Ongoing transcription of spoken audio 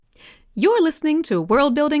You're listening to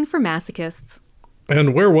Worldbuilding for Masochists.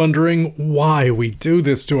 And we're wondering why we do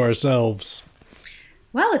this to ourselves.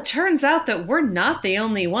 Well, it turns out that we're not the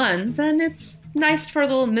only ones, and it's nice for a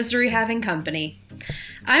little misery having company.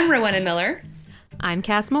 I'm Rowena Miller. I'm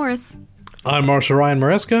Cass Morris. I'm Marsha Ryan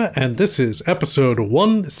Maresca, and this is episode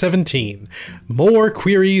 117, More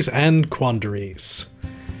Queries and Quandaries.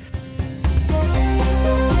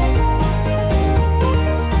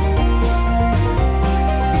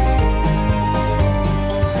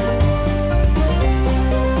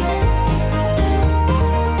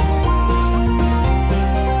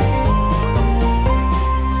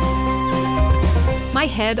 My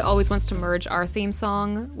head always wants to merge our theme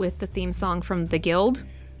song with the theme song from The Guild.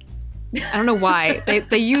 I don't know why.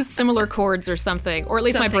 They use similar chords or something, or at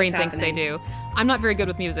least my brain thinks they do. I'm not very good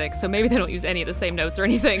with music, so maybe they don't use any of the same notes or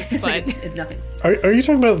anything, but... it's nothing. Are you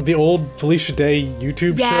talking about the old Felicia Day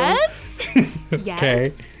YouTube show? Yes! Yes.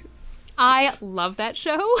 Okay. I love that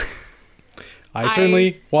show. I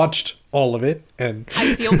certainly watched all of it, and...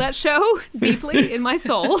 I feel that show deeply in my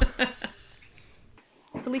soul.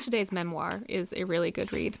 Felicia Day's memoir is a really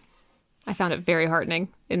good read. I found it very heartening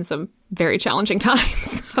in some very challenging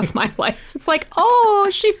times of my life. It's like, oh,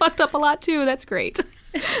 she fucked up a lot too. That's great.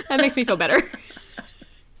 That makes me feel better.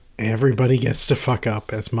 Everybody gets to fuck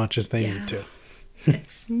up as much as they need to.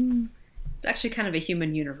 It's actually kind of a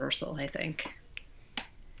human universal, I think.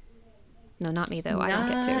 No, not me, though. I don't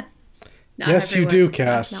get to. Yes, you do,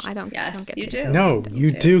 Cass. No, I don't. Yes, I don't get you to. do. No,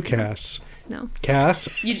 you do, Cass. No. Cass,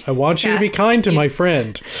 I want you to be kind to my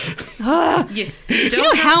friend. Do you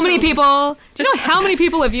know how many people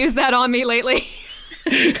have used that on me lately?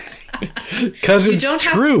 Because it's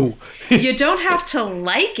true. You don't have to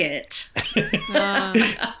like it. But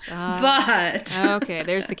okay,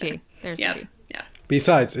 there's the key. There's the key. Yeah.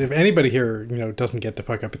 Besides, if anybody here, doesn't get to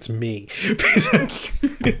fuck up, it's me.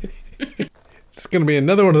 It's going to be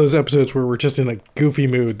another one of those episodes where we're just in a goofy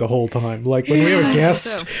mood the whole time. Like when we have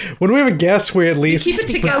a guest, we at least keep it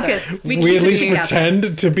together. We at least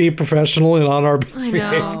pretend to be professional and on our best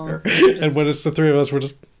behavior. And when it's the three of us, we're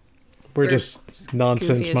just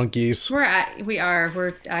nonsense goofies. monkeys. We're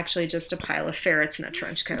actually just a pile of ferrets in a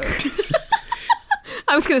trench coat.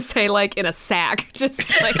 I was gonna say like in a sack,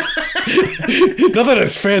 just like nothing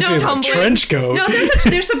as fancy as a trench coat. No,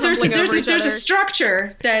 there's a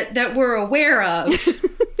structure that we're aware of,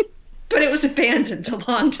 but it was abandoned a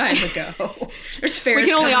long time ago. There's ferrets. We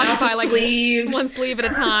can only occupy like sleeves. one sleeve at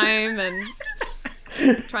a time, and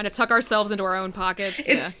trying to tuck ourselves into our own pockets.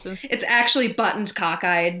 It's actually buttoned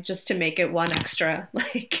cockeyed just to make it one extra.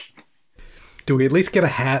 Like, do we at least get a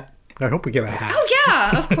hat? I hope we get a hat. Oh,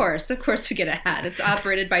 yeah, of course. Of course we get a hat. It's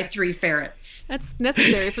operated by 3 ferrets. That's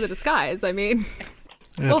necessary for the disguise, I mean.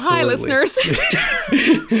 Absolutely. Well, hi, listeners.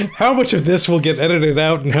 How much of this will get edited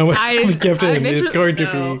out and how much we kept in is going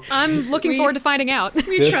to be... I'm looking forward to finding out.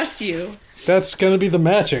 We trust you. That's going to be the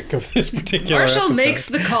magic of this particular Marshall episode. makes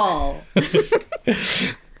the call.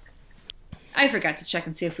 I forgot to check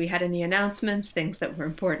and see if we had any announcements, things that were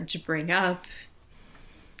important to bring up.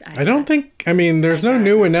 I don't think, there's no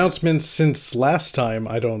new announcements since last time,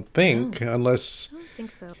 I don't think, unless... I don't think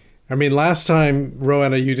so. Last time,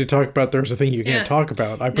 Rowena, you did talk about there's a thing you can't talk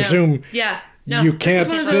about. I presume you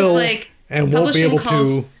can't still and won't be able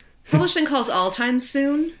to... Publishing calls all time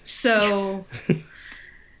soon, so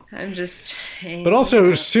I'm just... But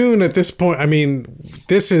also, soon at this point,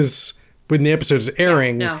 this is... when the episode is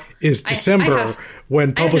airing, is December,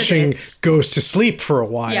 when publishing goes to sleep for a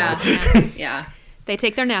while. Yeah. They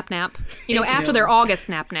take their nap. After their August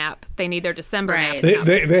nap, they need their December nap.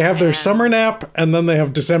 They have their summer nap, and then they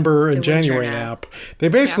have December and January nap. They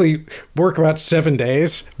basically work about 7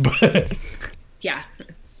 days, but... Yeah.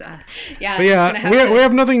 We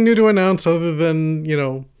have nothing new to announce other than,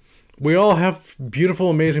 we all have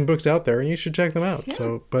beautiful, amazing books out there, and you should check them out.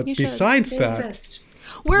 Yeah, but besides that... Exist.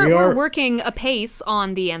 We're working apace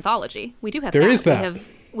on the anthology. We do have There is that.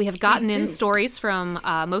 We have gotten in stories from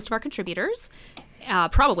most of our contributors.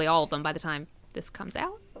 Probably all of them by the time this comes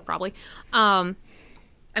out. Probably. I'm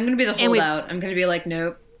going to be the holdout. I'm going to be like,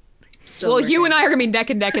 nope. You and I are going to be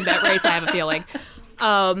neck and neck in that race, I have a feeling.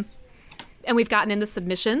 And we've gotten in the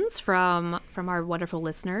submissions from our wonderful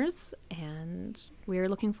listeners. And we're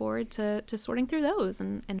looking forward to sorting through those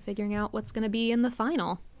and figuring out what's going to be in the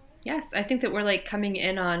final. Yes, I think that we're coming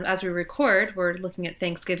in on, as we record, we're looking at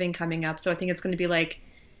Thanksgiving coming up. So I think it's going to be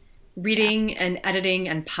reading and editing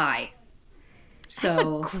and pie. So that's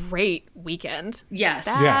a great weekend. Yes.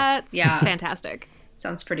 That's fantastic.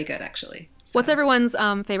 Sounds pretty good, actually. So. What's everyone's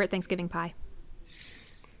favorite Thanksgiving pie?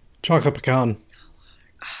 Chocolate pecan.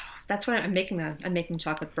 That's what I'm making. I'm making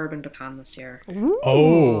chocolate bourbon pecan this year. Ooh.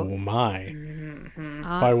 Oh my! If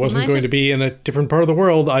I wasn't going to be in a different part of the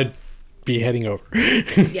world, I'd be heading over.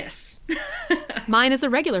 Yes. Mine is a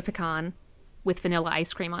regular pecan with vanilla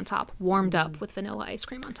ice cream on top, warmed up with vanilla ice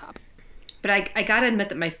cream on top. But I gotta admit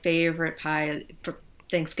that my favorite pie for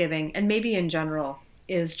Thanksgiving, and maybe in general,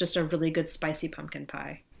 is just a really good spicy pumpkin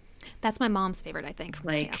pie. That's my mom's favorite, I think.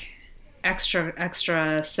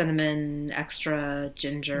 Extra cinnamon, extra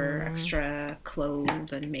ginger, extra clove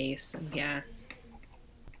and mace, and yeah.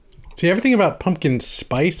 See, everything about pumpkin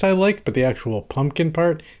spice I like, but the actual pumpkin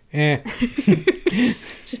part, It's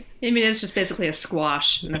just basically a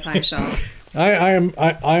squash in a pie shell. I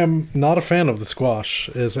am not a fan of the squash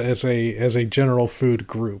as a general food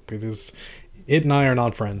group. It and I are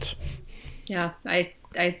not friends. Yeah, I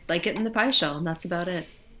like it in the pie shell, and that's about it.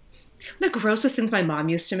 The grossest things my mom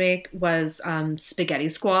used to make was spaghetti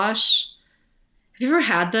squash. Have you ever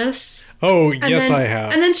had this? Oh, yes, I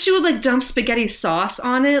have. And then she would like dump spaghetti sauce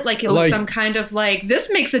on it, like it was some kind of like, this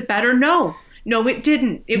makes it better. No, it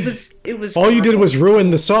didn't. It was. All horrible. You did was ruin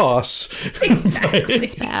the sauce. Exactly.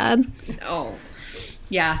 It's bad. Oh,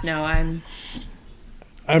 yeah. No,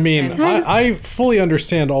 I fully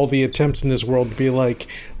understand all the attempts in this world to be like,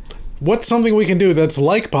 what's something we can do that's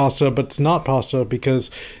like pasta, but it's not pasta, because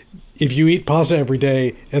if you eat pasta every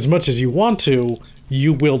day as much as you want to,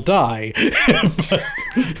 you will die.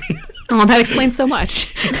 Oh, that explains so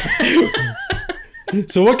much.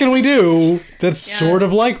 So what can we do that's sort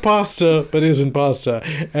of like pasta, but isn't pasta?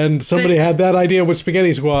 And somebody had that idea with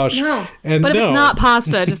spaghetti squash. No. And but if it's not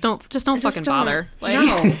pasta, just don't fucking bother. Like,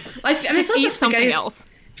 no. Just eat something else.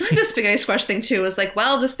 I like the spaghetti squash thing, too. It's like,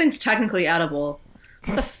 well, this thing's technically edible.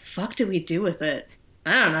 What the fuck do we do with it?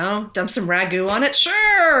 I don't know. Dump some ragu on it?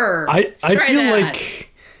 Sure. I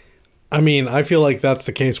feel like that's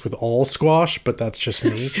the case with all squash, but that's just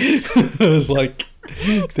me. It's like,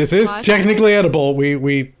 this is technically edible.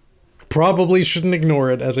 We probably shouldn't ignore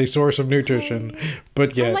it as a source of nutrition,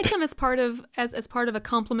 but yeah. I like them as part of a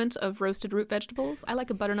complement of roasted root vegetables. I like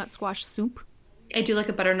a butternut squash soup. I do like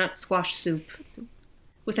a butternut squash soup.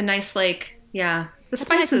 With a nice, the that's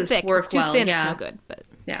spices nice work it's too well. Thin, yeah. it's no good, but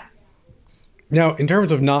yeah. Now, in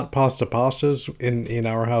terms of not pastas, in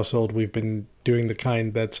our household, we've been doing the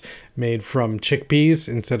kind that's made from chickpeas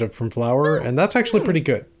instead of from flour, and that's actually pretty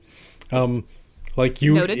good. Noted.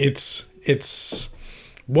 It's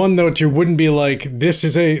one that you wouldn't be like, this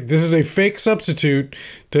is a fake substitute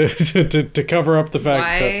to cover up the fact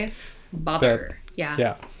Why bother?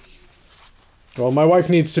 Yeah. Well, my wife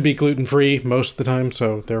needs to be gluten-free most of the time,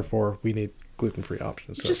 so therefore we need gluten-free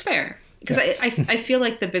options. Which is fair. Because I feel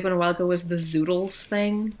like the big one a while ago was the zoodles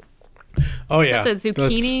thing. Oh yeah, the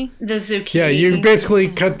zucchini. The zucchini. Yeah, you basically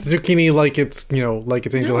cut zucchini like it's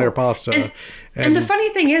angel hair pasta. And the funny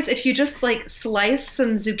thing is, if you just slice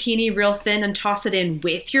some zucchini real thin and toss it in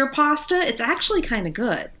with your pasta, it's actually kind of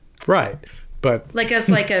good. Right, but as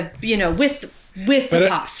a with the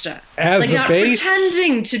pasta, as not a base,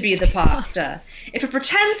 pretending to be the pasta. If it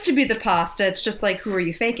pretends to be the pasta, it's just like, who are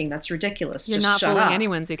you faking? That's ridiculous. You're just not shut fooling up.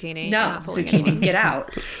 anyone, zucchini. No, zucchini, get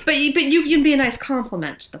out. But you can be a nice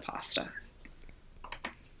compliment to the pasta.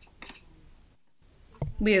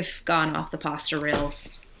 We have gone off the pasta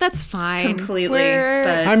rails. That's fine. Completely.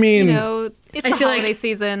 But, it's the holiday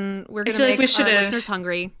season. We're going to make our listeners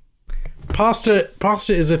hungry. Pasta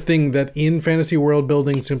is a thing that in fantasy world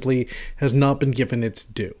building simply has not been given its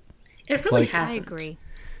due. It really hasn't. I agree.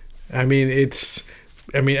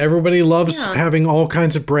 Everybody loves having all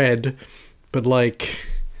kinds of bread, but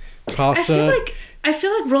pasta. I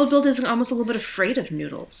feel like world building is almost a little bit afraid of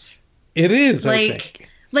noodles. It is, I think.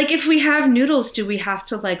 If we have noodles, do we have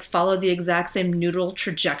to follow the exact same noodle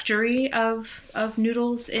trajectory of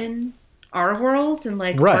noodles in our world and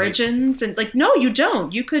origins? And no, you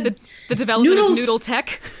don't. You could the development of noodle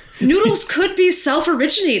tech. Noodles could be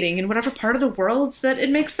self-originating in whatever part of the world that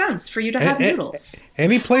it makes sense for you to have noodles.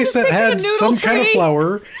 Any place that had some kind of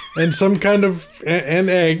flour and some kind of and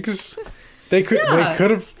eggs, they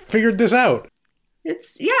could have figured this out.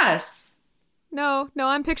 Yes. No,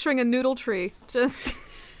 I'm picturing a noodle tree. Just.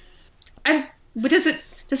 Does it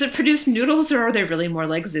produce noodles, or are they really more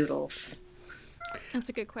like zoodles? That's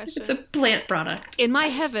a good question. It's a plant product. In my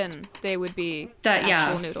heaven, they would be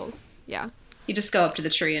actual noodles. Yeah. You just go up to the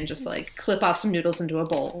tree and just clip off some noodles into a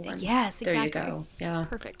bowl. And yes, exactly. There you go. Yeah.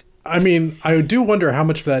 Perfect. I do wonder how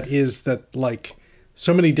much of that is that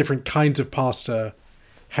so many different kinds of pasta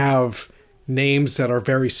have names that are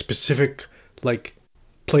very specific,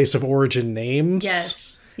 place of origin names.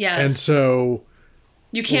 Yes. And so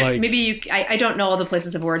you can't. I don't know all the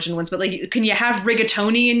places of origin ones, but can you have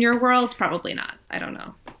rigatoni in your world? Probably not. I don't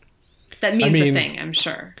know. That means a thing, I'm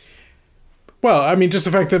sure. Well, I mean, just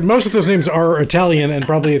the fact that most of those names are Italian and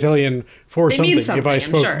probably Italian for something. If I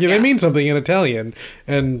spoke, sure, they mean something in Italian.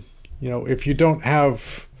 And, if you don't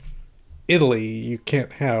have Italy, you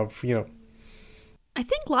can't have, I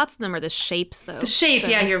think lots of them are the shapes, though. The shape,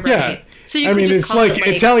 yeah, you're right. Yeah. So you could just it's call like it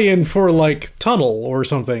Italian for like tunnel or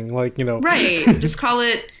something, like, Right. Just call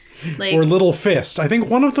it like... Or little fist. I think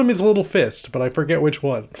one of them is little fist, but I forget which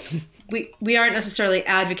one. We aren't necessarily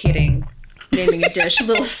advocating naming a dish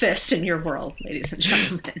little fist in your world, ladies and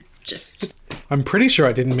gentlemen. Just... I'm pretty sure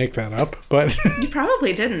I didn't make that up, but... You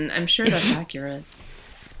probably didn't. I'm sure that's accurate.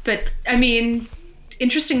 But, I mean,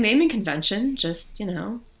 interesting naming convention, just,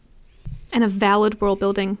 And a valid world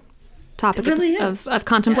building topic really of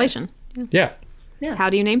contemplation. Yes. Yeah. How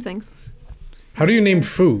do you name things? How do you name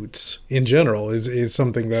foods in general is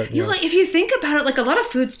something that, if you think about it, like a lot of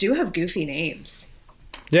foods do have goofy names.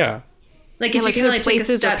 Yeah. Like if you can like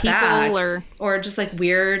places take a step back, or just like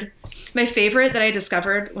weird. My favorite that I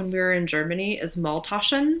discovered when we were in Germany is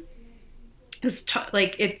Maultaschen.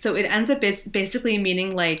 It ends up basically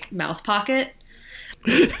meaning like mouth pocket.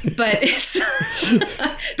 but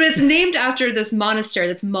it's named after this monastery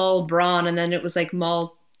that's Maulbronn, and then it was like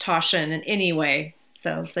Maultaschen, and anyway,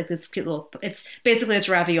 so it's like this cute little, it's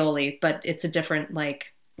ravioli, but it's a different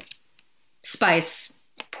like spice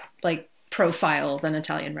like profile than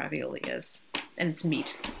Italian ravioli is, and it's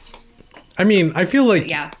meat. I mean, I feel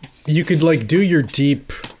like you could like do your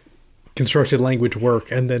deep constructed language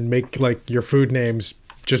work and then make like your food names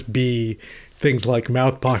just be things like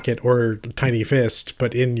mouth pocket or tiny fist,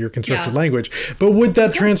 but in your constructed language. But would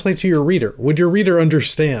that translate to your reader? Would your reader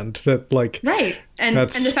understand that, like... Right. And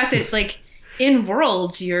the fact that, like, in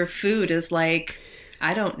worlds, your food is like,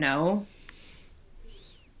 I don't know,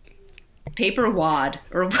 paper wad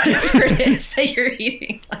or whatever it is that you're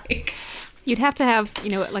eating. Like, you'd have to have,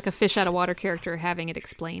 like a fish out of water character having it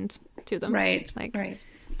explained to them. Right.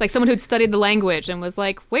 Like someone who'd studied the language and was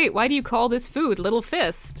like, wait, why do you call this food Little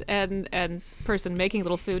Fist? And person making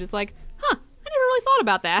little food is like, I never really thought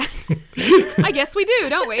about that. I guess we do,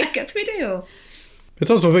 don't we? I guess we do. It's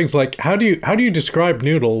also things like, how do you describe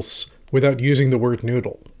noodles without using the word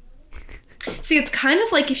noodle? See, it's kind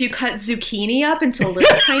of like if you cut zucchini up into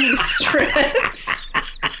little tiny strips.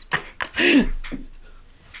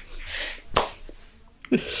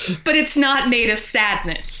 But it's not made of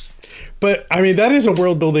sadness. But, I mean, that is a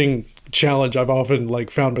world-building challenge I've often,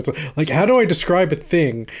 like, found myself. Like, how do I describe a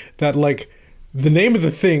thing that, like, the name of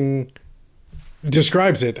the thing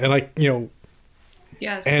describes it, and,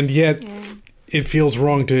 Yes. And yet it feels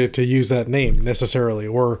wrong to use that name, necessarily.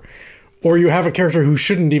 Or you have a character who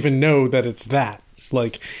shouldn't even know that it's that.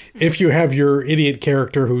 Like, if you have your idiot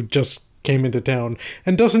character who just came into town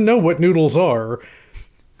and doesn't know what noodles are,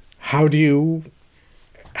 how do you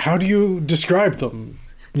describe them?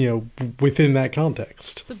 Within that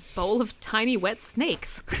context. It's a bowl of tiny wet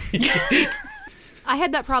snakes. I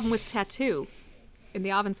had that problem with tattoo in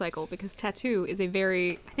the Oven Cycle, because tattoo is I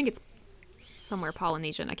think it's somewhere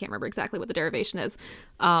Polynesian. I can't remember exactly what the derivation is.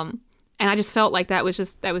 And I just felt like that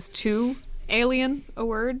was too alien a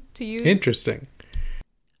word to use. Interesting.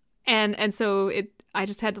 And so I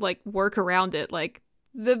just had to like work around it, like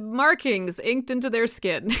the markings inked into their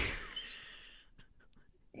skin.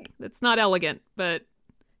 It's not elegant, but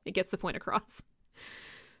it gets the point across.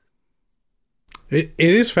 It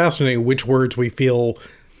is fascinating which words we feel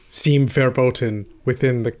seem verboten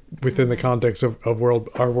within the context of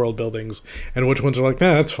our world buildings, and which ones are like,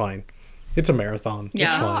 that's fine. It's a marathon. Yeah,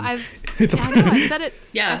 it's fun. I've said it.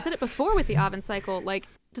 Yeah, I've said it before with the Oven Cycle. Like,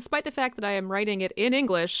 despite the fact that I am writing it in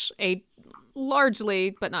English, a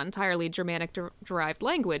largely but not entirely Germanic derived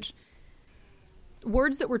language,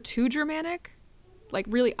 words that were too Germanic, like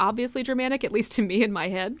really obviously Germanic, at least to me in my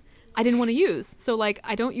head, I didn't want to use. So like,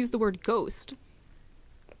 I don't use the word ghost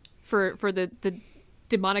for the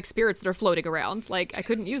demonic spirits that are floating around. Like, I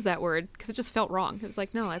couldn't use that word because it just felt wrong. It was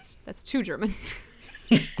like, no, that's too German.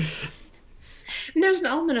 And there's an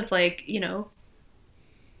element of like, the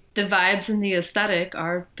vibes and the aesthetic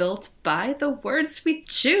are built by the words we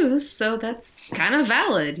choose. So that's kind of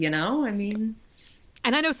valid, I mean.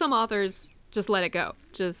 And I know some authors just let it go.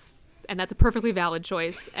 And that's a perfectly valid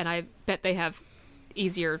choice, and I bet they have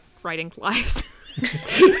easier writing lives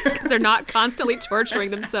because they're not constantly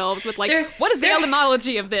torturing themselves with like, what is the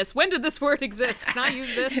etymology of this? When did this word exist? Can I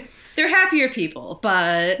use this? They're happier people,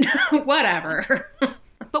 but whatever.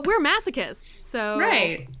 But we're masochists, so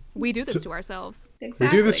we do this to ourselves. Exactly.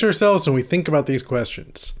 We do this to ourselves, and we think about these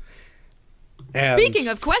questions. And speaking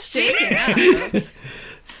of questions,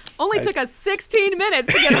 only took us 16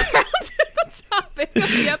 minutes to get around to the topic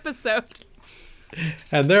of the episode.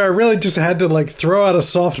 And there I really just had to like throw out a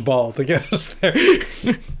softball to get us there.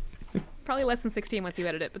 Probably less than 16 once you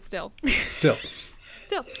edit it, but still. Still.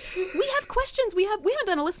 We have questions. We haven't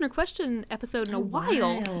done a listener question episode in a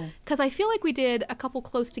while because I feel like we did a couple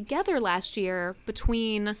close together last year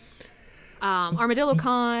between Armadillo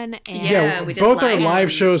Con and we did both live our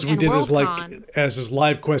live shows we and did as Worldcon. as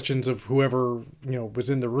live questions of whoever was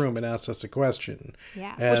in the room and asked us a question.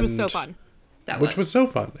 Yeah, which was so fun. Which was so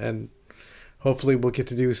fun, and hopefully we'll get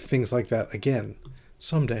to do things like that again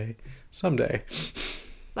someday.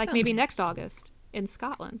 Like maybe next August in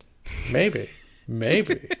Scotland. Maybe.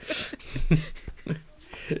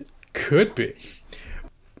 Could be.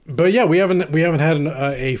 But yeah, we haven't had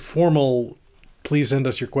a formal please send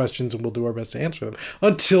us your questions and we'll do our best to answer them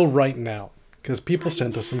until right now, because people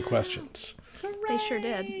sent us some questions. They sure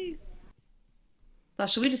did. Well,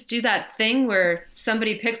 should we just do that thing where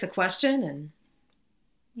somebody picks a question and...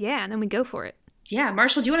 Yeah, and then we go for it. Yeah,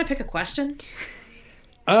 Marshall, do you want to pick a question?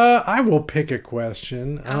 I will pick a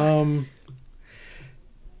question. Awesome.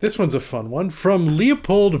 This one's a fun one from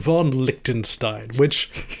Leopold von Lichtenstein, which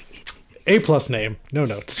A+ name, no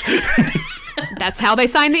notes. That's how they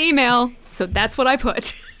signed the email, so that's what I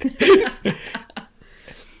put.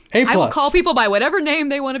 A+. I will call people by whatever name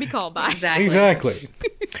they want to be called by. Exactly.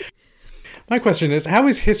 My question is, how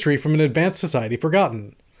is history from an advanced society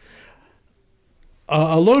forgotten?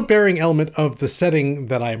 A load-bearing element of the setting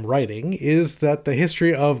that I am writing is that the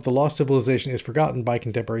history of the lost civilization is forgotten by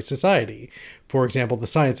contemporary society. For example, the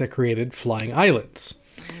science that created flying islands.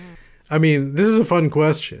 I mean, this is a fun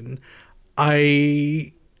question.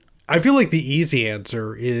 I feel like the easy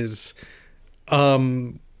answer is,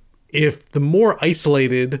 if the more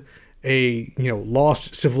isolated a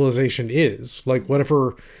lost civilization is, like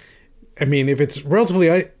whatever. I mean, if it's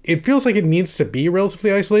relatively, it feels like it needs to be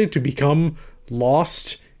relatively isolated to become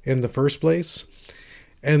lost in the first place.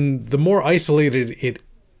 And the more isolated it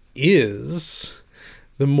is,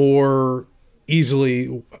 the more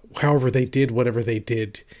easily, however they did whatever they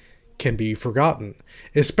did, can be forgotten.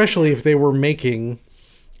 Especially if they were making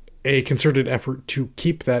a concerted effort to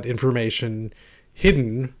keep that information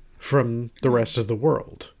hidden from the rest of the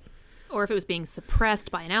world. Or if it was being suppressed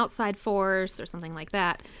by an outside force or something like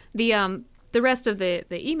that. The rest of the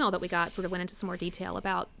email that we got sort of went into some more detail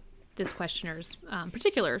about this questioner's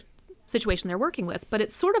particular situation they're working with, but it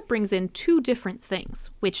sort of brings in two different things,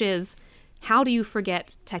 which is how do you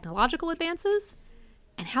forget technological advances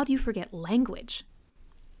and how do you forget language?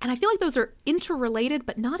 And I feel like those are interrelated,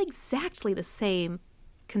 but not exactly the same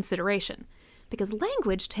consideration, because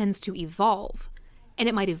language tends to evolve, and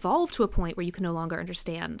it might evolve to a point where you can no longer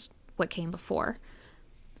understand what came before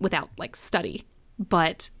without like study,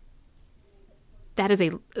 but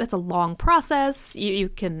that's a long process. You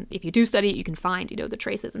can, if you do study it, you can find the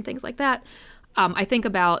traces and things like that. I think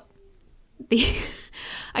about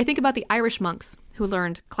the Irish monks who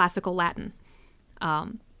learned classical Latin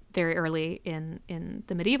very early in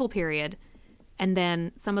the medieval period, and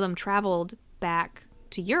then some of them traveled back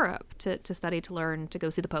to Europe to study, to learn, to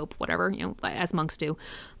go see the Pope, whatever, as monks do,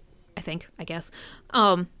 I guess.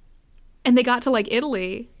 And they got to like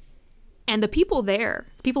Italy, and the people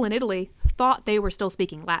in Italy thought they were still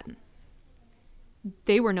speaking Latin.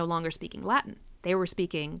 They were no longer speaking Latin. They were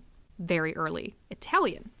speaking very early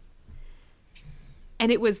Italian.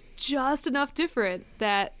 And it was just enough different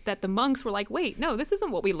that the monks were like, wait, no, this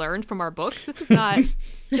isn't what we learned from our books. This is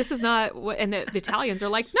not what, and the Italians are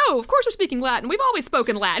like, no, of course we're speaking Latin. We've always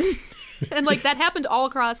spoken Latin. And like that happened all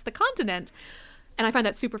across the continent. And I find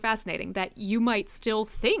that super fascinating that you might still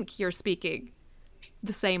think you're speaking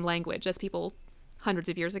the same language as people hundreds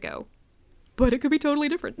of years ago, but it could be totally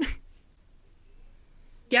different.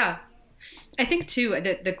 Yeah. I think too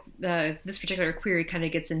that this particular query kind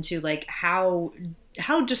of gets into like how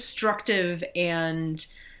destructive and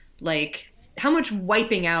like how much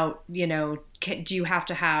wiping out do you have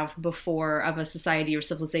to have before of a society or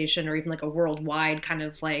civilization or even like a worldwide kind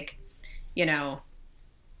of like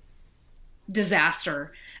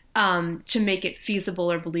disaster to make it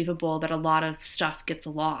feasible or believable that a lot of stuff gets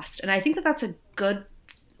lost. And I think that that's a good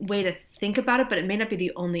way to think about it, but it may not be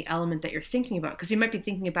the only element that you're thinking about, because you might be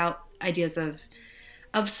thinking about ideas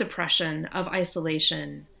of suppression, of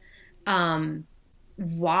isolation.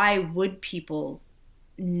 Why would people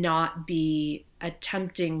not be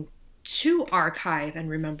attempting to archive and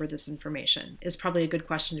remember this information is probably a good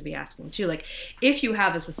question to be asking too. Like, if you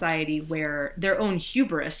have a society where their own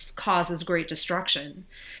hubris causes great destruction,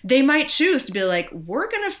 they might choose to be like, we're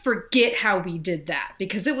going to forget how we did that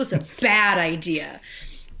because it was a bad idea.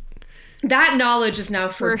 that knowledge is now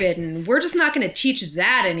forbidden. We're just not going to teach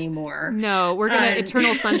that anymore. No, we're going to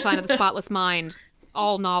eternal sunshine of the spotless mind,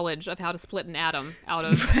 all knowledge of how to split an atom out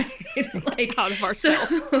of, out of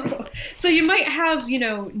ourselves. So you might have,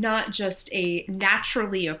 not just a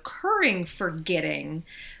naturally occurring forgetting,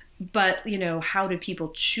 but, how do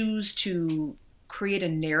people choose to create a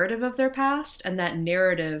narrative of their past? And that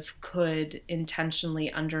narrative could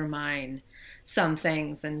intentionally undermine some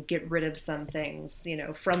things and get rid of some things,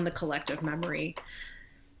 from the collective memory.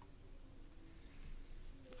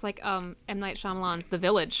 It's like M. Night Shyamalan's The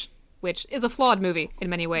Village, which is a flawed movie in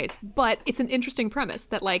many ways, but it's an interesting premise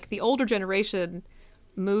that the older generation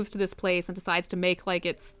moves to this place and decides to make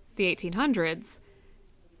it's the 1800s,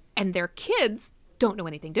 and their kids don't know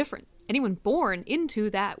anything different. Anyone born into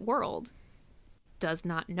that world does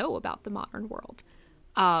not know about the modern world.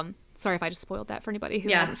 Sorry if I just spoiled that for anybody who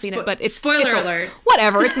hasn't seen it, but it's spoiler alert.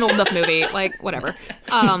 Whatever, it's an old enough movie, whatever.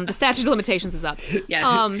 The statute of limitations is up. Yes.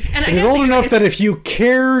 And it's old enough that if you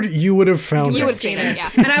cared, you would have found it. You would have seen it, yeah.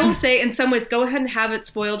 And I will say, in some ways, go ahead and have it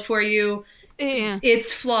spoiled for you. Yeah.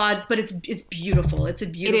 It's flawed, but it's beautiful. It's a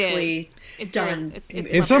beautifully done.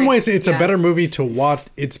 In some ways, it's a better movie to watch.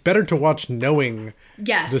 It's better to watch knowing.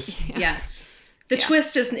 Yes. Yes. The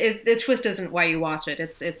twist isn't why you watch it.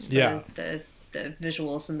 It's the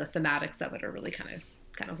visuals and the thematics of it are really kind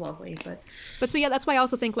of lovely. But so that's why I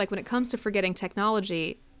also think when it comes to forgetting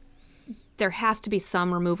technology, there has to be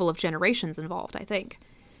some removal of generations involved, I think.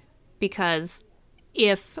 Because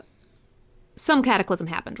if some cataclysm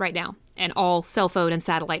happened right now and all cell phone and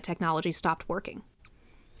satellite technology stopped working,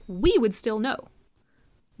 we would still know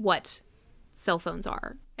what cell phones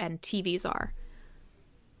are and TVs are.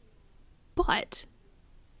 But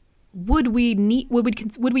would we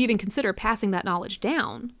even consider passing that knowledge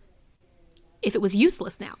down if it was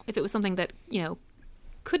useless now? If it was something that,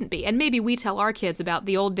 couldn't be? And maybe we tell our kids about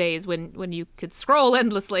the old days when you could scroll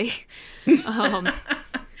endlessly. It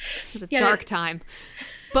was a dark time.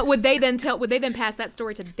 But would they then pass that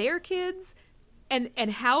story to their kids? And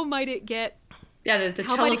how might it get? Yeah, the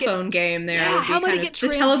telephone game there. Yeah, how might it get the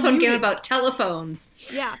telephone game about telephones?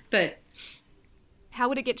 Yeah. But how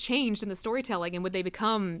would it get changed in the storytelling, and would they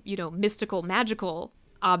become, mystical, magical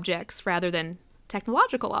objects rather than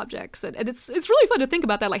technological objects? And it's really fun to think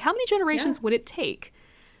about that. How many generations would it take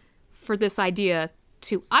for this idea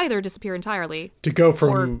to either disappear entirely, to go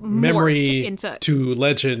from memory into to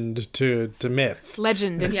legend to myth,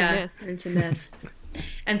 legend into myth,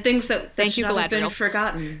 and things that should not have been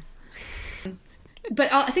forgotten.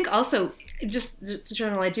 But I think also, just the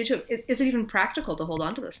general idea too, is it even practical to hold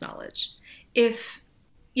on to this knowledge? If,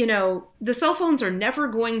 the cell phones are never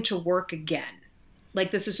going to work again.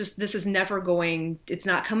 This is never going, it's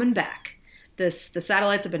not coming back. The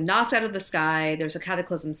satellites have been knocked out of the sky. There's a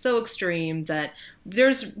cataclysm so extreme that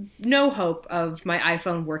there's no hope of my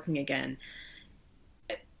iPhone working again.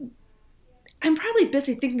 I'm probably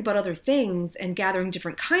busy thinking about other things and gathering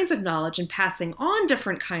different kinds of knowledge and passing on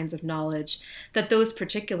different kinds of knowledge, that those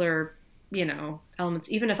particular elements,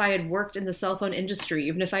 even if I had worked in the cell phone industry,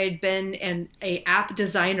 even if I had been an app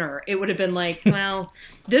designer, it would have been well,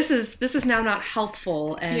 this is now not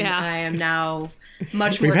helpful, and I am now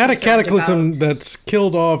much more. We've had a cataclysm that's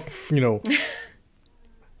killed off,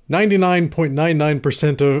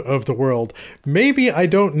 99.99% of the world. Maybe I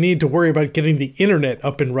don't need to worry about getting the internet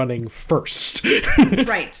up and running first.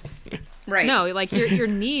 Right. No, your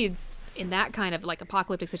needs in that kind of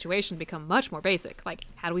apocalyptic situation become much more basic.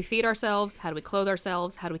 How do we feed ourselves? How do we clothe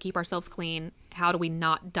ourselves? How do we keep ourselves clean? How do we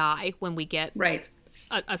not die when we get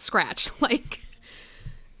a scratch?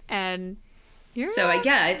 And so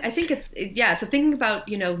I think it's so thinking about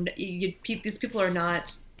these people are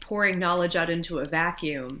not pouring knowledge out into a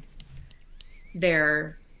vacuum.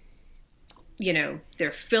 They're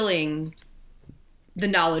filling the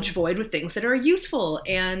knowledge void with things that are useful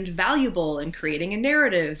and valuable, and creating a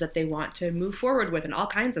narrative that they want to move forward with, and all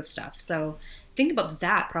kinds of stuff. So thinking about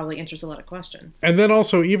that probably answers a lot of questions. And then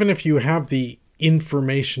also, even if you have the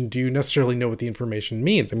information, do you necessarily know what the information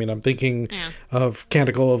means? I mean, I'm thinking of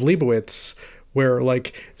Canticle of Leibowitz, where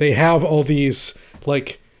they have all these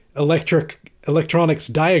electronics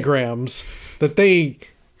diagrams that they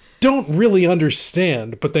don't really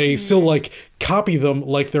understand, but they still copy them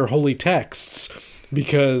like they're holy texts,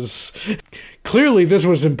 because clearly this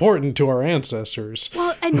was important to our ancestors.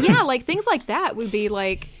 Well, and things like that would be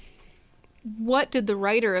what did the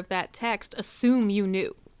writer of that text assume you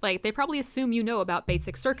knew? They probably assume you know about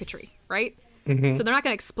basic circuitry, right? Mm-hmm. So they're not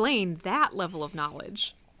going to explain that level of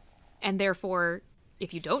knowledge. And therefore,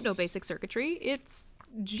 if you don't know basic circuitry, it's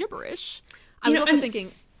gibberish. I was also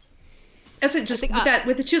thinking... As it just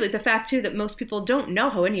with the too, like the fact too that most people don't know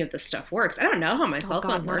how any of this stuff works. I don't know how my cell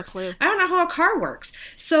phone works. I don't know how a car works.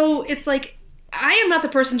 So it's like I am not the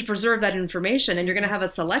person to preserve that information, and you're going to have a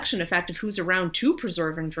selection effect of who's around to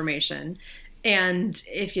preserve information. And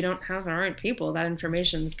if you don't have the right people, that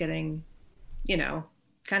information is getting,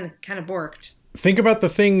 kind of borked. Think about the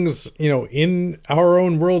things, in our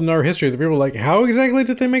own world and our history. The people are like, how exactly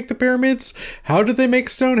did they make the pyramids? How did they make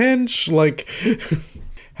Stonehenge? Like,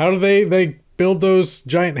 how do they build those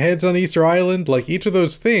giant heads on Easter Island? Like, each of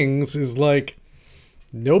those things is like,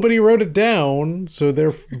 nobody wrote it down. So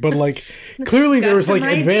but like, clearly there was like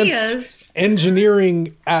advanced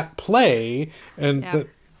engineering at play, and that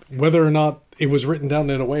whether or not it was written down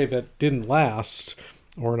in a way that didn't last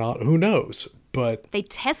or not, who knows? But they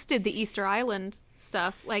tested the Easter Island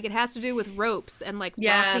stuff. Like, it has to do with ropes and like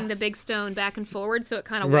rocking the big stone back and forward so it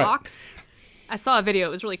kind of walks. I saw a video.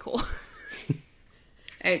 It was really cool.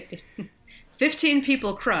 15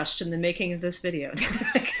 people crushed in the making of this video.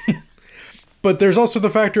 But there's also the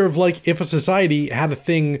factor of like, if a society had a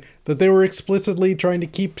thing that they were explicitly trying to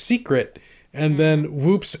keep secret, and then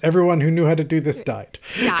whoops, everyone who knew how to do this died.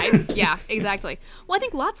 Yeah, exactly. Well, I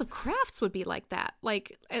think lots of crafts would be like that.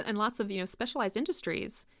 Like, and lots of, specialized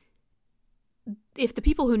industries. If the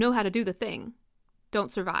people who know how to do the thing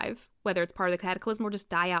don't survive, whether it's part of the cataclysm or just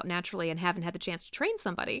die out naturally and haven't had the chance to train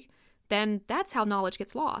somebody, then that's how knowledge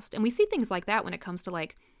gets lost. And we see things like that when it comes to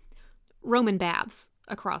like Roman baths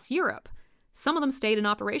across Europe. Some of them stayed in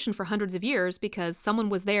operation for hundreds of years because someone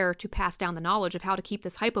was there to pass down the knowledge of how to keep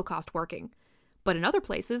this hypocaust working. But in other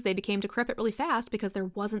places, they became decrepit really fast because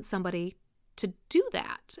there wasn't somebody to do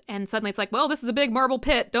that. And suddenly it's like, well, this is a big marble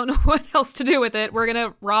pit. Don't know what else to do with it. We're going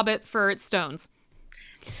to rob it for its stones.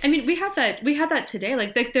 I mean, we have that today.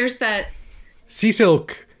 Like there's that. Sea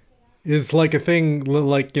silk is like a thing,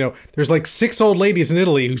 like, there's like 6 old ladies in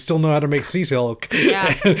Italy who still know how to make sea silk.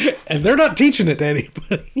 Yeah. And they're not teaching it to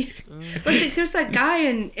anybody. Like, there's that guy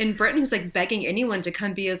in Britain who's like begging anyone to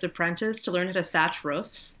come be his apprentice to learn how to thatch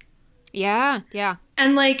roofs. Yeah.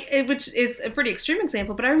 And like, which is a pretty extreme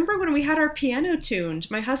example, but I remember when we had our piano tuned,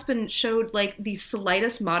 my husband showed like the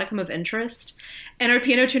slightest modicum of interest, and our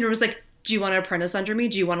piano tuner was like, do you want to apprentice under me?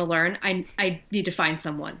 Do you want to learn? I need to find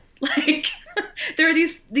someone. Like, there are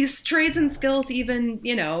these trades and skills even,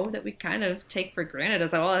 that we kind of take for granted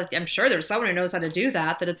as, well, I'm sure there's someone who knows how to do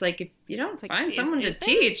that, but it's like, if you don't find someone to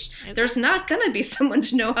teach, there's not going to be someone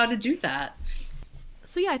to know how to do that.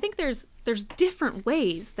 So yeah, I think there's different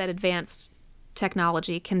ways that advanced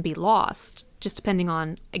technology can be lost, just depending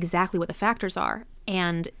on exactly what the factors are.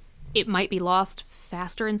 And it might be lost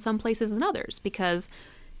faster in some places than others, because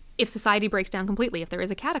if society breaks down completely, if there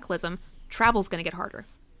is a cataclysm, travel's going to get harder.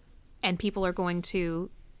 And people are going to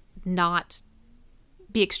not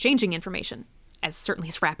be exchanging information certainly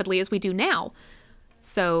as rapidly as we do now.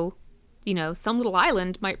 So, some little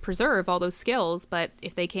island might preserve all those skills, but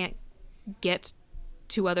if they can't get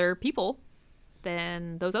to other people,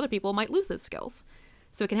 then those other people might lose those skills.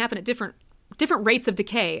 So it can happen at different rates of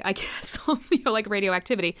decay, I guess, like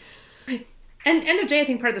radioactivity. And end of day, I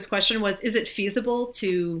think part of this question was, is it feasible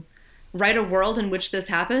to write a world in which this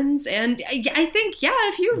happens? And I think,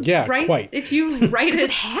 if you write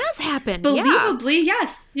it has happened. Believably,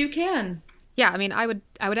 yes, you can. Yeah, I mean, I would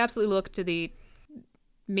absolutely look to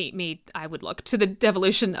I would look to the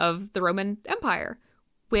devolution of the Roman Empire,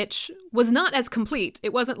 which was not as complete.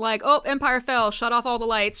 It wasn't like, oh, empire fell, shut off all the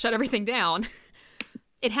lights, shut everything down.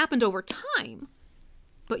 It happened over time,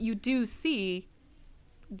 but you do see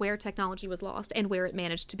where technology was lost and where it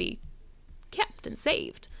managed to be kept and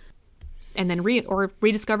saved, and then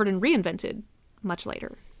rediscovered and reinvented much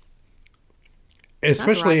later.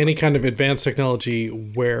 Especially any kind of advanced technology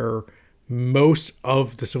where most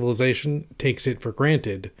of the civilization takes it for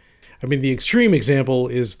granted. I mean, the extreme example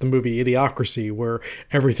is the movie Idiocracy, where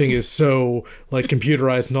everything is so like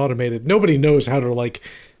computerized and automated. Nobody knows how to like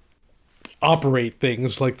operate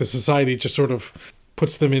things. Like, the society just sort of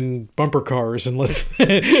puts them in bumper cars and lets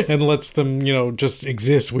them, just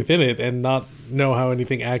exist within it and not know how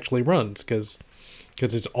anything actually runs because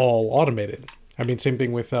it's all automated. I mean, same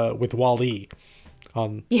thing with Wall-E.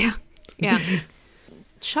 Yeah.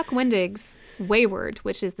 Chuck Wendig's Wayward,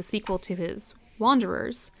 which is the sequel to his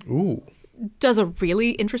Wanderers, does a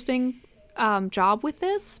really interesting job with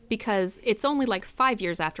this, because it's only like 5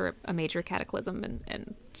 years after a major cataclysm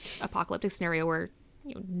and apocalyptic scenario where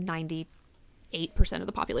 98% of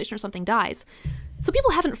the population or something dies. So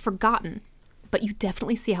people haven't forgotten, but you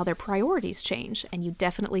definitely see how their priorities change, and you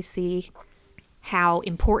definitely see how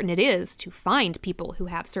important it is to find people who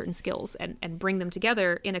have certain skills and bring them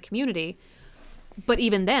together in a community. But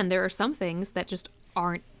even then, there are some things that just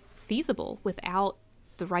aren't feasible without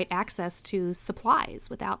the right access to supplies,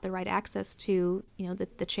 without the right access to,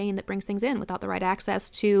 the chain that brings things in, without the right access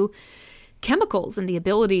to chemicals and the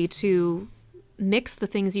ability to mix the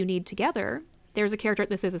things you need together. There's a character,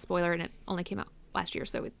 this is a spoiler and it only came out last year,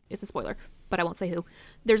 so it's a spoiler, but I won't say who.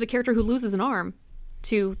 There's a character who loses an arm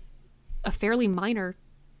to a fairly minor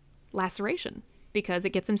laceration because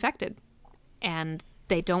it gets infected and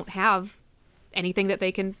they don't have anything that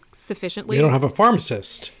they can sufficiently... They don't have a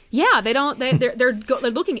pharmacist. Yeah, they don't. They're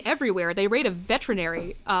looking everywhere. They raid a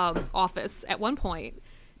veterinary office at one point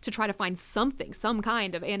to try to find something, some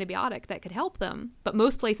kind of antibiotic that could help them. But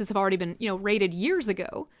most places have already been, raided years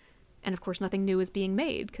ago. And of course, nothing new is being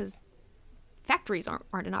made because factories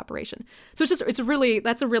aren't in operation. So that's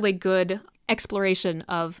a really good exploration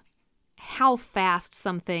of how fast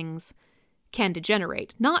some things can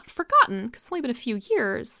degenerate. Not forgotten, because it's only been a few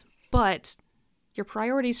years, but your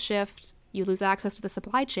priorities shift, you lose access to the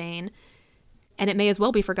supply chain, and it may as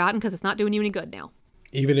well be forgotten because it's not doing you any good now.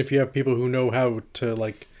 Even if you have people who know how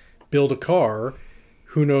to, build a car,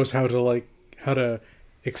 who knows how to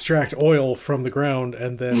extract oil from the ground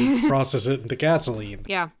and then process it into gasoline.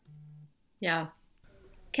 Yeah. Yeah.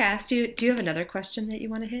 Cass, do you have another question that you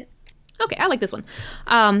want to hit? Okay, I like this one.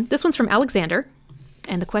 This one's from Alexander,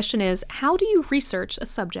 and the question is, how do you research a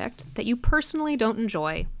subject that you personally don't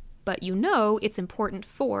enjoy, but it's important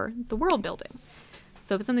for the world building?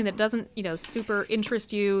 So if it's something that doesn't, super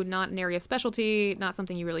interest you, not an area of specialty, not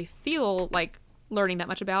something you really feel like learning that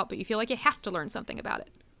much about, but you feel like you have to learn something about it,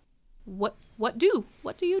 what do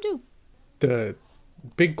you do? The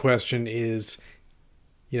big question is,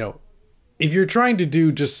 if you're trying to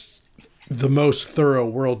do just the most thorough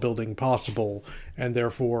world building possible, and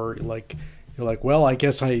therefore you're like, well, I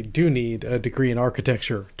guess I do need a degree in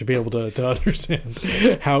architecture to be able to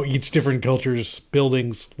understand how each different culture's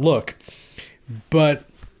buildings look. But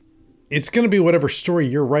it's going to be whatever story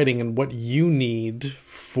you're writing and what you need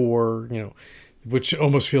for, which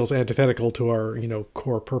almost feels antithetical to our,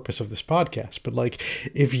 core purpose of this podcast. But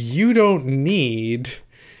if you don't need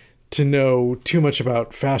to know too much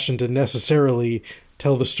about fashion to necessarily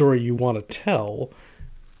tell the story you want to tell,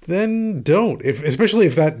 then don't. Especially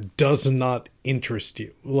if that does not interest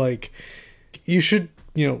you. You should,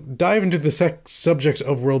 dive into the subjects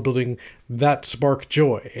of world building that spark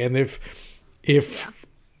joy. And if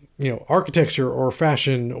architecture or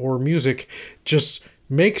fashion or music just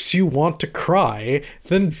makes you want to cry,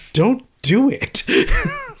 then don't do it.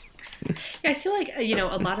 I feel like,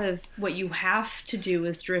 a lot of what you have to do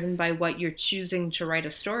is driven by what you're choosing to write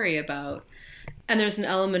a story about. And there's an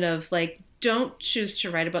element of don't choose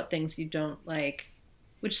to write about things you don't like,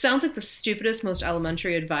 which sounds like the stupidest, most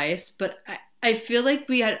elementary advice, but I feel like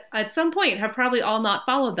we at some point have probably all not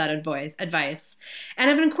followed that advice and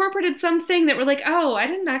have incorporated something that we're like, oh, I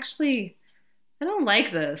don't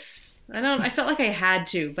like this. I felt like I had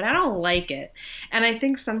to, but I don't like it. And I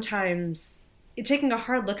think sometimes taking a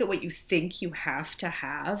hard look at what you think you have to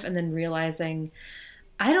have and then realizing,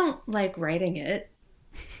 I don't like writing it.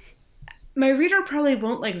 My reader probably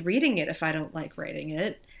won't like reading it if I don't like writing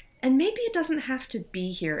it. And maybe it doesn't have to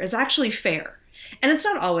be here is actually fair. And it's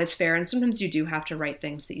not always fair. And sometimes you do have to write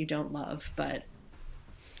things that you don't love. But,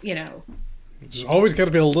 There's always got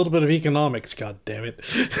to be a little bit of economics, God damn it.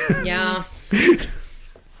 Yeah.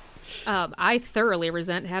 I thoroughly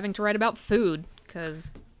resent having to write about food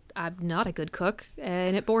because I'm not a good cook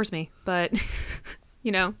and it bores me. But,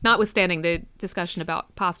 notwithstanding the discussion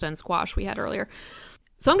about pasta and squash we had earlier.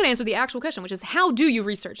 So I'm going to answer the actual question, which is how do you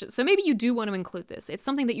research it? So maybe you do want to include this. It's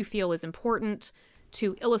something that you feel is important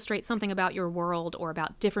to illustrate something about your world or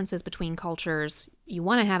about differences between cultures. You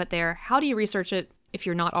want to have it there. How do you research it if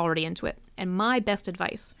you're not already into it? And my best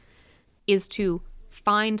advice is to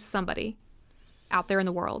find somebody out there in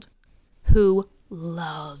the world who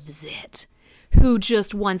loves it, who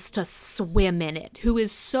just wants to swim in it, who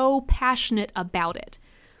is so passionate about it.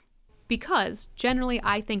 Because generally,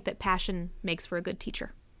 I think that passion makes for a good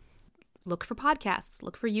teacher. Look for podcasts,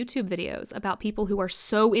 look for YouTube videos about people who are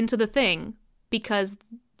so into the thing because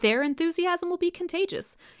their enthusiasm will be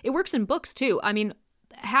contagious. It works in books too. I mean,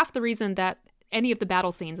 half the reason that any of the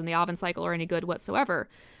battle scenes in the Oven Cycle are any good whatsoever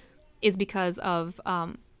is because of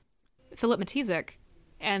Philip Matizek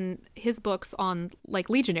and his books on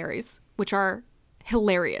legionaries, which are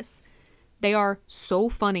hilarious. They are so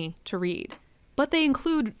funny to read, but they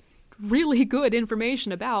include really good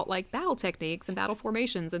information about battle techniques and battle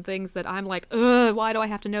formations and things that I'm like, ugh, why do I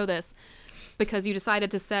have to know this? Because you decided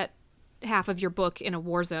to set half of your book in a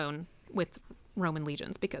war zone with Roman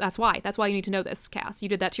legions. Because that's why you need to know this, Cass. You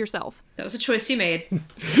did that to yourself. That was a choice you made.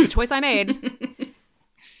 The choice I made.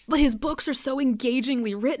 But his books are so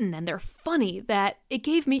engagingly written and they're funny that it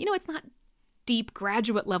gave me, it's not deep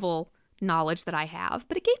graduate level knowledge that I have,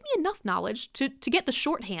 but it gave me enough knowledge to get the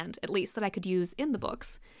shorthand, at least, that I could use in the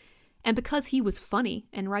books. And because he was funny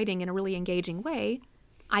and writing in a really engaging way,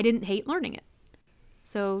 I didn't hate learning it.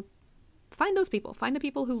 So find those people. Find the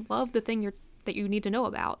people who love the thing that you need to know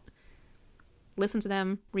about. Listen to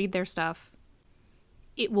them, read their stuff.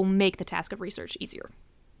 It will make the task of research easier.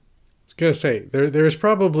 I was going to say, there's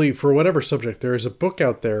probably, for whatever subject, there is a book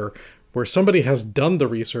out there where somebody has done the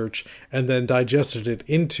research and then digested it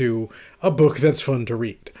into a book that's fun to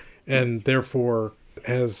read. And therefore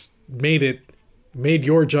has made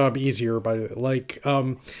your job easier by, like,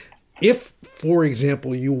 if, for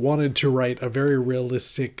example, you wanted to write a very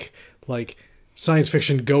realistic, like, science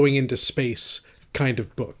fiction going into space kind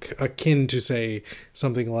of book, akin to, say,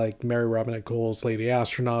 something like Mary Robinette Cole's Lady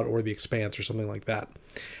Astronaut or The Expanse or something like that.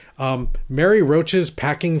 Mary Roach's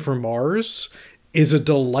Packing for Mars is a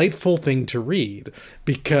delightful thing to read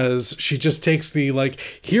because she just takes the, like,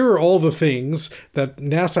 here are all the things that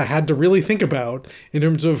NASA had to really think about in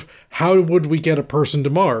terms of how would we get a person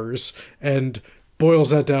to Mars, and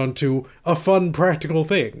boils that down to a fun practical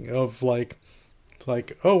thing of, like, it's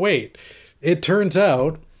like, oh wait, it turns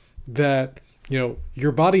out that,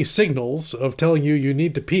 your body's signals of telling you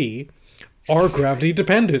need to pee are gravity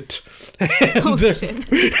dependent.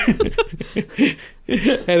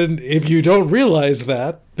 And if you don't realize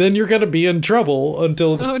that, then you're going to be in trouble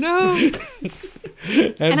until... Oh, no.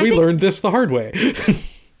 and we learned this the hard way.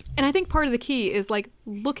 And I think part of the key is, like,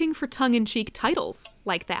 looking for tongue-in-cheek titles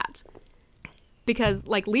like that. Because,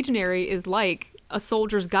 like, Legionary is like a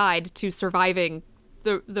soldier's guide to surviving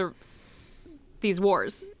these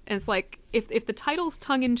wars. And it's like, if the title's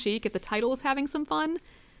tongue-in-cheek, if the title is having some fun,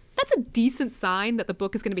 that's a decent sign that the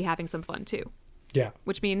book is going to be having some fun too. Yeah.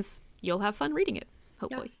 Which means you'll have fun reading it,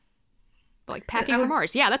 hopefully. Yeah. But, like, Packing for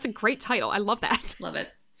Mars. Yeah, that's a great title. I love that. Love it.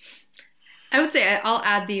 I would say I'll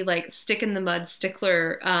add the, like, stick in the mud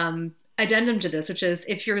stickler addendum to this, which is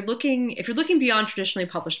if you're looking beyond traditionally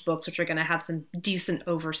published books, which are going to have some decent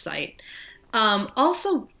oversight,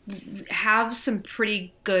 also have some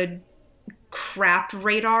pretty good crap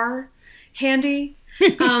radar handy.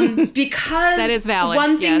 Because that is valid.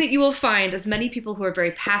 One thing that you will find is many people who are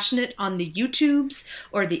very passionate on the YouTubes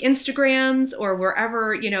or the Instagrams or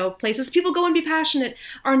wherever, places people go and be passionate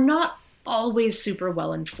are not always super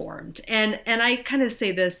well informed. And I kind of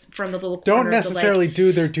say this from a little corner don't necessarily of the,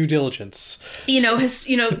 like, do their due diligence.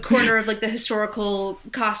 Corner of, like, the historical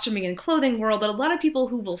costuming and clothing world, that a lot of people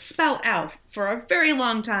who will spout out for a very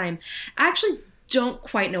long time actually don't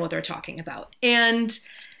quite know what they're talking about. And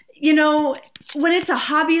when it's a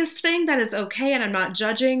hobbyist thing, that is okay, and I'm not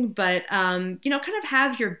judging, but, kind of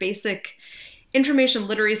have your basic information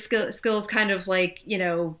literacy skills kind of, like,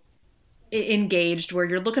 engaged, where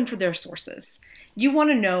you're looking for their sources. You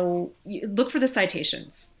want to know, look for the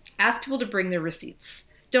citations. Ask people to bring their receipts.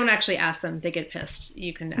 Don't actually ask them. They get pissed.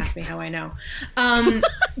 You can ask me how I know.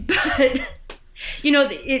 But...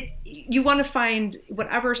 you want to find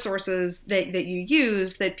whatever sources that you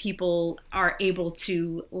use that people are able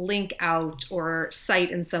to link out or cite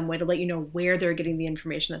in some way to let you know where they're getting the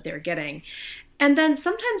information that they're getting. And then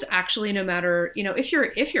sometimes, actually, no matter, if you're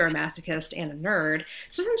a masochist and a nerd,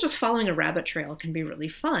 sometimes just following a rabbit trail can be really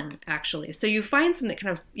fun, actually. So you find something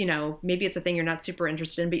kind of, maybe it's a thing you're not super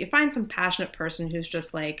interested in, but you find some passionate person who's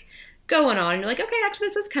just, like, going on, and you're like, okay, actually,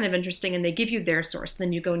 this is kind of interesting, and they give you their source.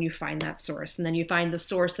 Then you go and you find that source, and then you find the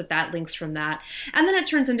source that links from that, and then it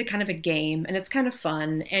turns into kind of a game, and it's kind of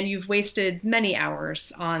fun, and you've wasted many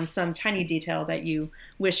hours on some tiny detail that you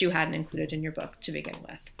wish you hadn't included in your book to begin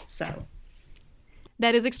with. So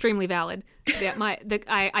that is extremely valid. Yeah,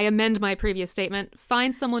 I amend my previous statement.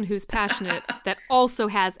 Find someone who's passionate that also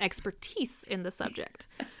has expertise in the subject.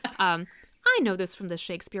 I know this from the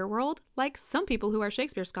Shakespeare world. Like, some people who are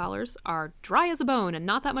Shakespeare scholars are dry as a bone and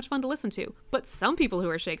not that much fun to listen to. But some people who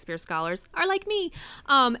are Shakespeare scholars are like me,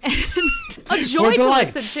 and a joy to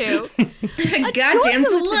listen to. A goddamn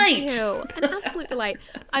delight. An absolute delight.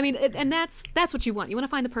 I mean, and that's what you want. You want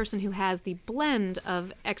to find the person who has the blend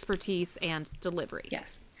of expertise and delivery.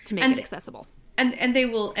 Yes. To make it accessible. And they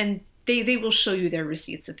will show you their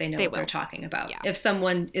receipts if they know what they're talking about. Yeah. If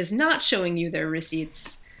someone is not showing you their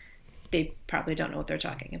receipts, they probably don't know what they're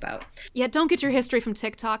talking about. Yeah, don't get your history from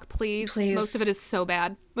TikTok, please. Most of it is so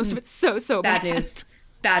bad. Most of it's so bad. Bad news.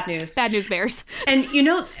 Bad news. Bad news bears. And,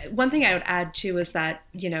 one thing I would add, too, is that,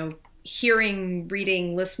 hearing,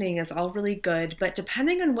 reading, listening is all really good. But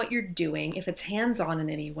depending on what you're doing, if it's hands-on in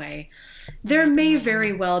any way, there may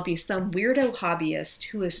very well be some weirdo hobbyist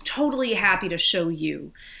who is totally happy to show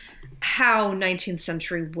you how 19th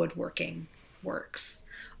century woodworking works,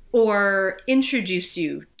 or introduce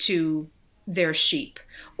you to their sheep,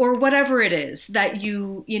 or whatever it is that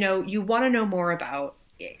you want to know more about.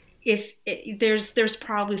 If there's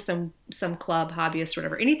probably some club, hobbyist,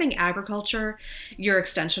 whatever, anything agriculture, your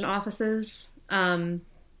extension offices can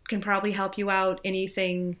probably help you out.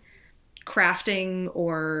 Anything crafting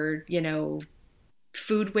or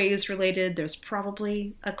foodways related, there's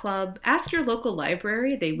probably a club. Ask your local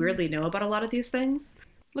library; they weirdly know about a lot of these things.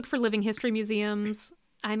 Look for living history museums.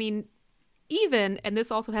 I mean, even, and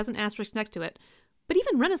this also has an asterisk next to it, but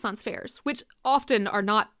even Renaissance fairs, which often are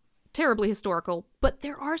not terribly historical, but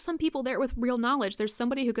there are some people there with real knowledge. There's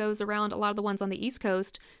somebody who goes around, a lot of the ones on the East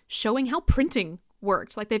Coast, showing how printing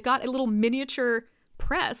worked. Like, they've got a little miniature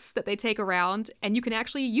press that they take around, and you can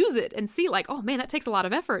actually use it and see, like, oh man, that takes a lot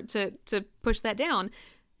of effort to push that down.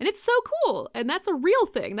 And it's so cool. And that's a real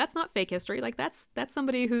thing. That's not fake history. Like, that's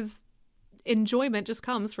somebody whose enjoyment just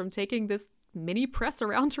comes from taking this mini press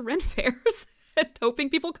around to Ren fairs and hoping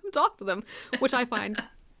people come talk to them, which I find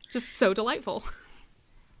just so delightful.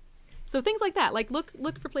 So things like that, like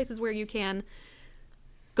look for places where you can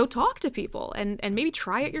go talk to people and maybe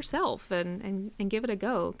try it yourself and give it a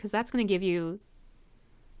go, because that's going to give you,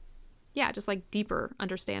 just like deeper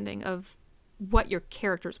understanding of what your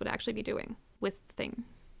characters would actually be doing with the thing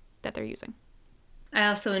that they're using. I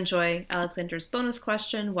also enjoy Alexander's bonus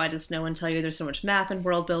question: why does no one tell you there's so much math in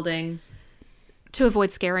world building? To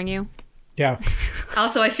avoid scaring you. Yeah.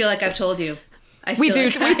 Also, I feel like I've told you. We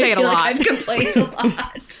say it a lot. I've complained a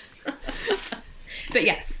lot. But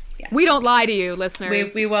yes. We don't lie to you,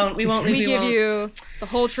 listeners. We won't. We give you the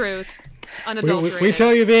whole truth, unadulterated. We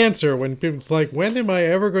tell you the answer when people's like, when am I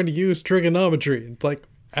ever going to use trigonometry? It's like,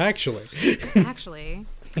 actually.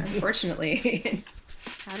 Unfortunately.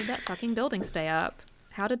 How did that fucking building stay up?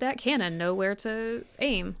 How did that cannon know where to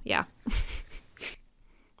aim? Yeah.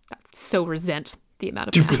 I so resent the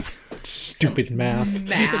amount of math. Stupid math.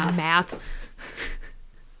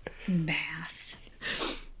 Math.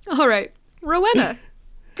 All right. Rowena,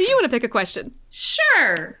 do you want to pick a question?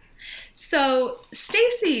 Sure. So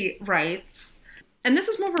Stacy writes, and this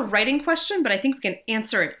is more of a writing question, but I think we can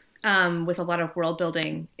answer it with a lot of world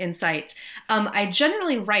building insight. I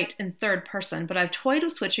generally write in third person, but I've toyed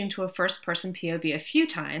with switching to a first person POV a few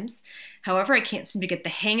times. However, I can't seem to get the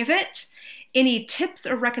hang of it. Any tips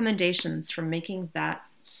or recommendations for making that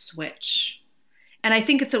switch? And I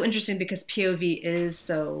think it's so interesting because POV is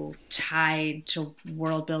so tied to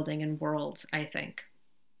world building and world, I think.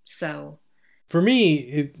 So for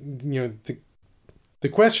me, the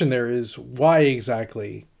question there is, why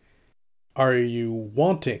exactly are you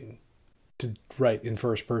wanting to write in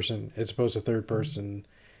first person as opposed to third person?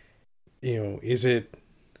 Is it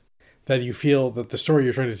that you feel that the story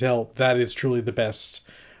you're trying to tell, that is truly the best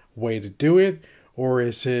way to do it? Or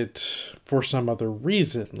is it for some other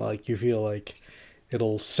reason? Like, you feel like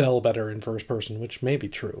it'll sell better in first person, which may be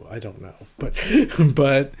true. I don't know.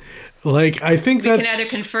 But like, I think we can neither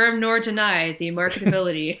confirm nor deny the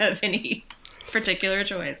marketability of any particular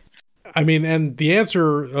choice. I mean, and the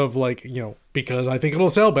answer of like, because I think it'll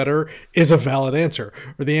sell better is a valid answer.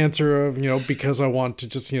 Or the answer of, because I want to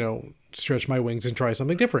just, stretch my wings and try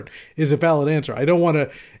something different is a valid answer. I don't want to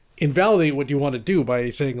invalidate what you want to do by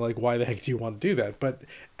saying like, why the heck do you want to do that? But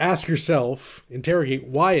ask yourself, interrogate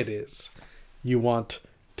why it is you want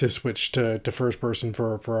to switch to first person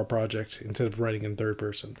for a project instead of writing in third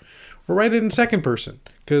person. Or write it in second person,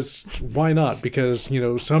 because why not? Because,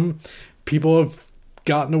 some people have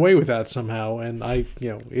gotten away with that somehow, and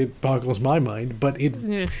it boggles my mind, but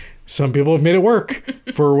some people have made it work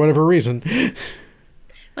for whatever reason.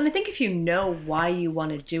 And I think if you know why you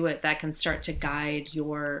want to do it, that can start to guide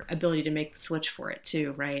your ability to make the switch for it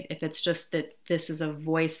too, right? If it's just that this is a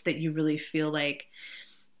voice that you really feel like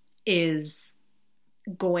is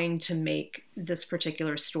going to make this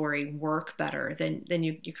particular story work better, then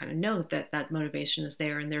you kind of know that motivation is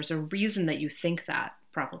there, and there's a reason that you think that,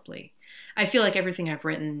 probably. I feel like everything I've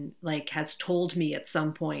written has told me at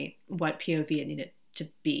some point what POV it needed to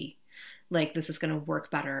be. Like, this is going to work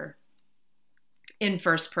better in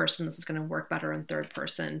first person, this is going to work better in third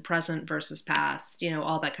person, present versus past,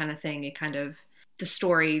 all that kind of thing. The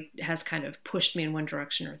story has kind of pushed me in one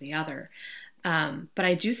direction or the other. But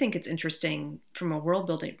I do think it's interesting from a world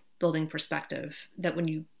building perspective that when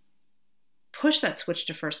you push that switch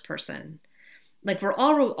to first person, like, we're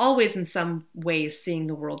always in some ways seeing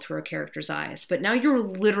the world through a character's eyes, but now you're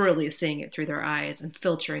literally seeing it through their eyes and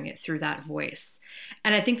filtering it through that voice.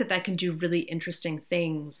 And I think that can do really interesting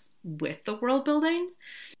things with the world building.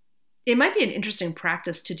 It might be an interesting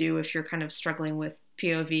practice to do if you're kind of struggling with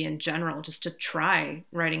POV in general, just to try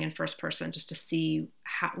writing in first person, just to see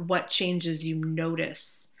what changes you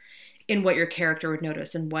notice in what your character would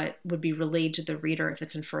notice and what would be relayed to the reader if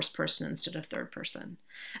it's in first person instead of third person.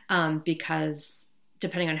 Because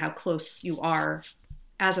depending on how close you are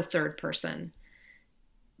as a third person,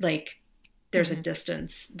 like there's a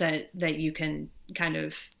distance that you can kind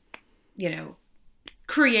of,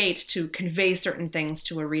 create to convey certain things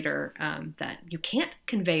to a reader that you can't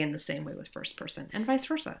convey in the same way with first person, and vice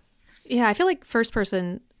versa. Yeah, I feel like first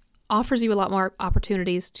person offers you a lot more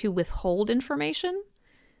opportunities to withhold information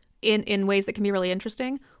in ways that can be really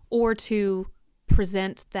interesting, or to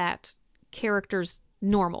present that character's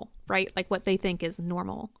normal, right? Like what they think is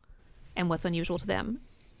normal and what's unusual to them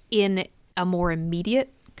in a more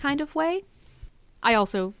immediate kind of way. I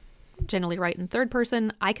also generally write in third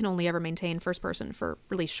person. I can only ever maintain first person for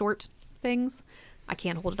really short things. I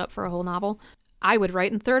can't hold it up for a whole novel. I would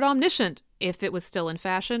write in third omniscient if it was still in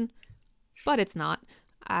fashion, but it's not.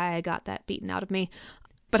 I got that beaten out of me.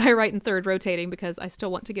 But I write in third rotating because I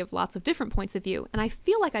still want to give lots of different points of view. And I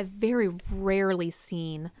feel like I've very rarely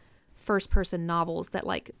seen first person novels that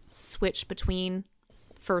like switch between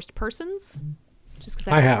first persons. Just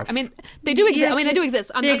because I have. I mean, they do exist. Yeah, They do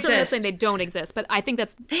exist. I'm they not exist. saying they don't exist, but I think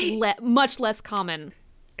that's much less common.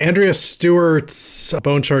 Andrea Stewart's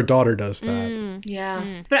Bone Shard daughter does that.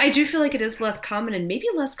 Yeah. But I do feel like it is less common, and maybe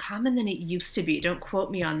less common than it used to be. Don't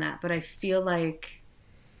quote me on that, but I feel like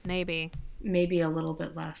Maybe a little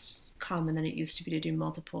bit less common than it used to be to do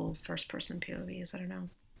multiple first person POVs. I don't know.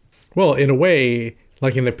 Well, in a way,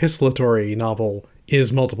 like an epistolatory novel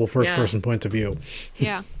is multiple first person points of view.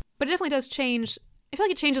 Yeah. But it definitely does change. I feel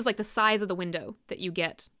like it changes like the size of the window that you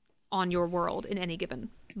get on your world in any given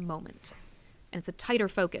moment. And it's a tighter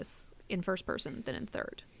focus in first person than in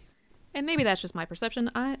third. And maybe that's just my perception.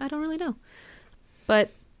 I don't really know. But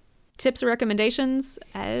tips or recommendations,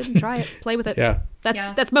 try it. Play with it. Yeah.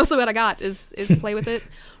 That's mostly what I got is play with it.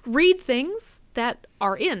 Read things that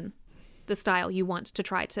are in the style you want to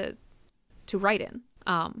try to write in.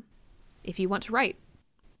 If you want to write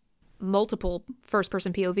multiple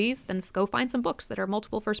first-person POVs, then go find some books that are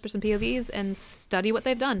multiple first-person POVs and study what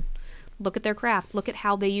they've done. Look at their craft. Look at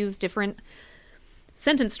how they use different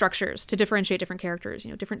sentence structures to differentiate different characters,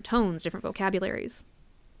 different tones, different vocabularies.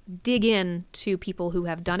 Dig in to people who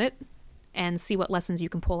have done it and see what lessons you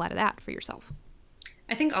can pull out of that for yourself.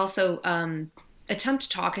 I think also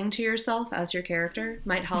attempt talking to yourself as your character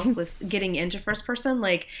might help with getting into first person.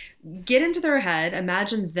 Like, get into their head,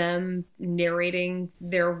 imagine them narrating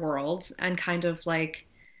their world, and kind of like,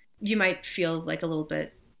 you might feel like a little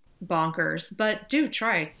bit bonkers, but do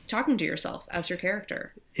try talking to yourself as your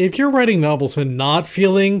character. If you're writing novels and not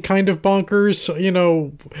feeling kind of bonkers,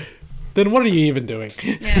 then what are you even doing?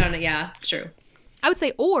 Yeah, I don't know. Yeah, it's true. I would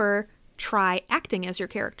say, or try acting as your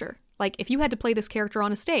character. Like, if you had to play this character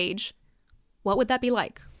on a stage, what would that be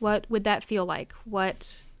like? What would that feel like?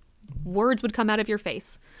 What words would come out of your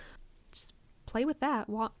face? Just play with that.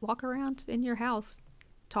 Walk around in your house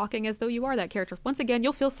talking as though you are that character. Once again,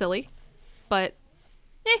 you'll feel silly, but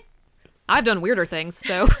I've done weirder things,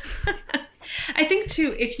 so. I think,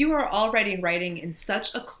 too, if you are already writing in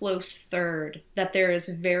such a close third that there is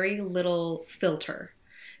very little filter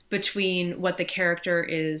between what the character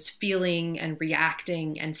is feeling and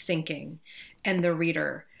reacting and thinking and the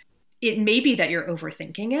reader, it may be that you're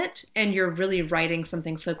overthinking it and you're really writing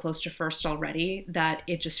something so close to first already that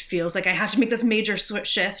it just feels like I have to make this major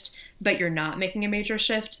shift, but you're not making a major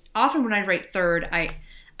shift. Often when I write third, I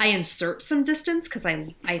insert some distance because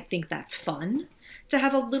I think that's fun to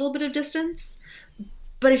have a little bit of distance.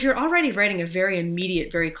 But if you're already writing a very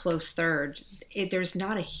immediate, very close third, there's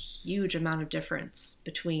not a huge amount of difference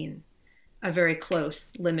between a very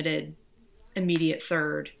close, limited, immediate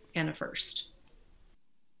third and a first.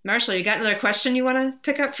 Marshall, you got another question you want to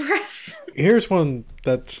pick up for us? Here's one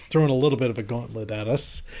that's throwing a little bit of a gauntlet at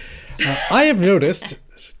us. I have noticed,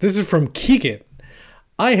 this is from Keegan.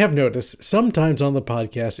 I have noticed sometimes on the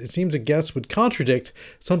podcast, it seems a guest would contradict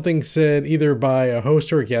something said either by a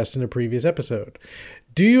host or a guest in a previous episode.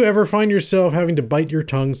 Do you ever find yourself having to bite your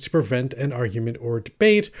tongues to prevent an argument or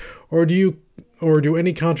debate, or do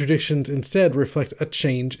any contradictions instead reflect a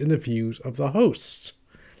change in the views of the hosts?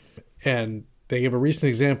 And they give a recent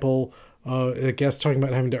example, a guest talking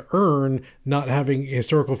about having to earn not having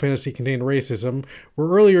historical fantasy contain racism, where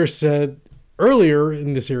earlier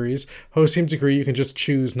in the series, hosts seem to agree you can just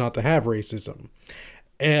choose not to have racism.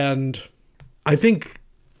 And I think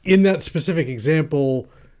in that specific example,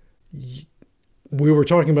 we were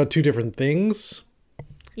talking about two different things.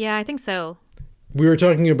 Yeah, I think so. We were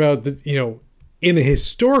talking about in a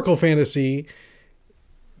historical fantasy,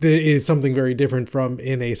 is something very different from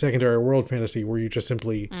in a secondary world fantasy where you just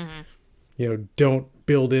simply, don't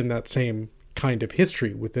build in that same kind of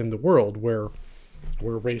history within the world where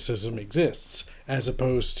racism exists, as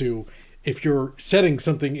opposed to if you're setting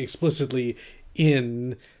something explicitly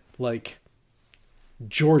in like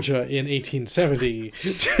Georgia in 1870,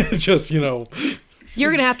 just, you're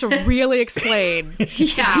going to have to really explain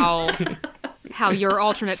how your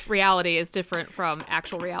alternate reality is different from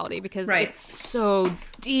actual reality, because it's so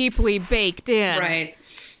deeply baked in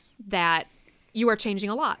that you are changing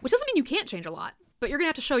a lot, which doesn't mean you can't change a lot, but you're going to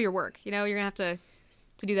have to show your work. You're going to have to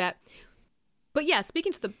do that. But yeah,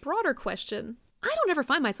 speaking to the broader question, I don't ever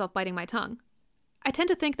find myself biting my tongue. I tend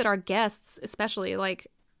to think that our guests, especially, like,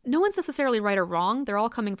 no one's necessarily right or wrong. They're all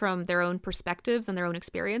coming from their own perspectives and their own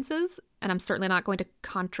experiences, and I'm certainly not going to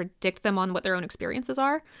contradict them on what their own experiences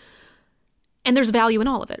are. And there's value in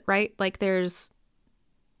all of it, right? Like, there's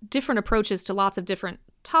different approaches to lots of different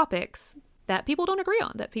topics that people don't agree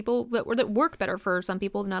on, that work better for some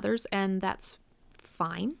people than others, and that's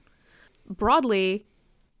fine. Broadly,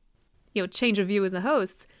 change of view with the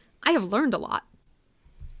hosts, I have learned a lot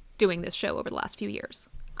doing this show over the last few years.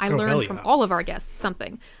 I learned from all of our guests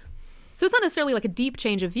something. So it's not necessarily like a deep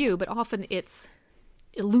change of view, but often it's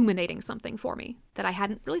illuminating something for me that I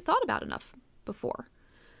hadn't really thought about enough before.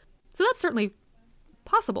 So that's certainly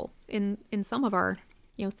possible in some of our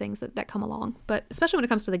things that come along. But especially when it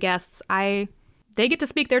comes to the guests, they get to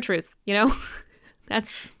speak their truth.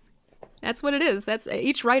 That's what it is. That's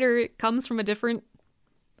each writer comes from a different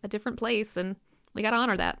place, and we got to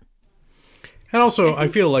honor that. And also, I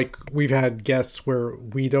feel like we've had guests where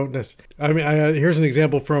we don't necessarily... here's an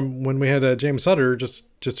example from when we had James Sutter just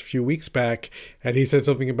a few weeks back, and he said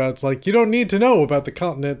something about, it's like, you don't need to know about the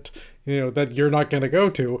continent, that you're not going to go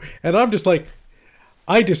to. And I'm just like,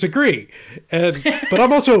 I disagree. But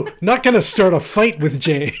I'm also not going to start a fight with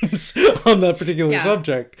James on that particular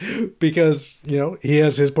subject, because, he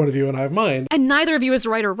has his point of view and I have mine. And neither of you is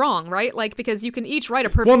right or wrong, right? Like, because you can each write a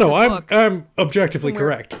perfect book. I'm objectively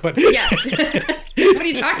correct, but... Yeah. What are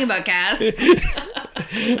you talking about, Cass?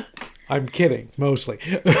 I'm kidding, mostly.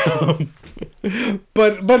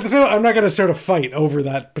 But so I'm not going to start a fight over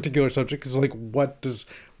that particular subject, because, like, what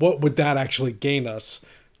would that actually gain us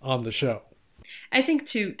on the show? I think,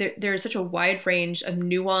 too, there is such a wide range of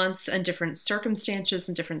nuance and different circumstances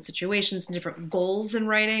and different situations and different goals in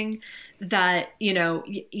writing that,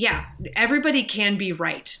 everybody can be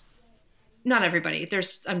right. Not everybody.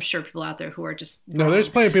 There's, I'm sure, people out there who are just wrong. No, there's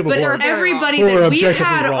plenty of people who are everybody that we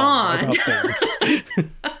had on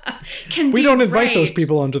we don't invite those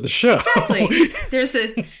people onto the show. Exactly.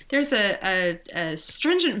 There's a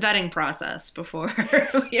stringent vetting process before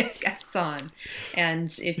we have guests on,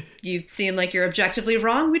 and if you seem like you're objectively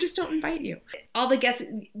wrong, we just don't invite you. All the guests,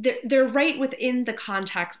 they're right within the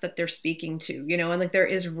context that they're speaking to, and like there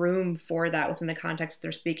is room for that within the context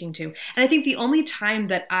they're speaking to. And I think the only time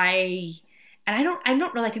that I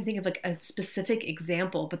don't really can think of like a specific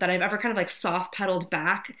example, but that I've ever kind of like soft pedaled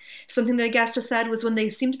back something that a guest has said was when they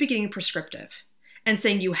seemed to be getting prescriptive and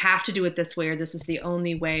saying you have to do it this way, or this is the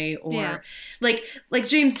only way, or like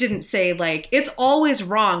James didn't say like it's always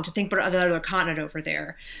wrong to think about another continent over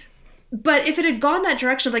there. But if it had gone that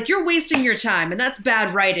direction of like, you're wasting your time and that's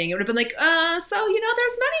bad writing, it would have been like, so,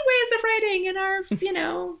 there's many ways of writing, and our,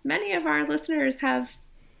 many of our listeners have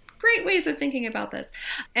great ways of thinking about this.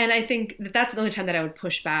 And I think that's the only time that I would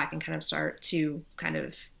push back and kind of start to kind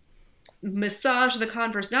of massage the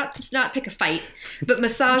not pick a fight, but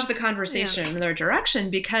massage the conversation in their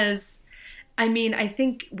direction, because I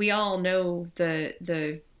think we all know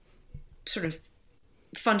the sort of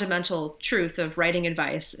fundamental truth of writing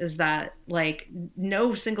advice is that like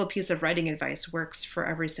no single piece of writing advice works for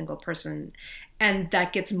every single person, and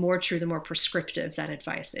that gets more true the more prescriptive that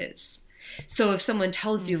advice is. So if someone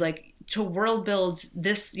tells you like to world build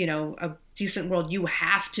this, a decent world, you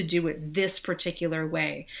have to do it this particular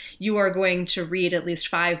way. You are going to read at least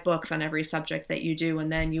 5 books on every subject that you do,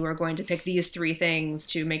 and then you are going to pick these 3 things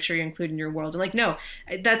to make sure you include in your world. And like, no,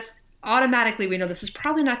 that's automatically, we know this is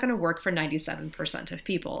probably not going to work for 97% of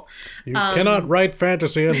people. You cannot write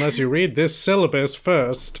fantasy unless you read this syllabus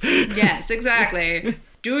first. Yes, exactly.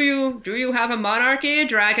 Do you have a monarchy,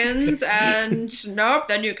 dragons, and nope,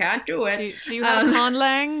 then you can't do it. Do you have a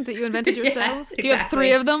conlang that you invented yourself? Yes, exactly. Do you have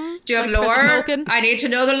 3 of them? Do you have like lore? I need to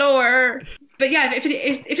know the lore. But yeah, if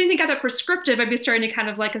anything got that prescriptive, I'd be starting to kind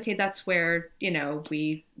of like, okay, that's where,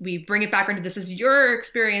 we bring it back into this is your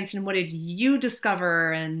experience and what did you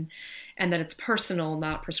discover, and that it's personal,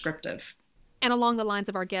 not prescriptive. And along the lines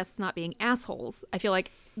of our guests not being assholes, I feel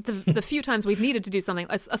like the few times we've needed to do something,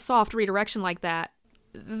 a soft redirection like that,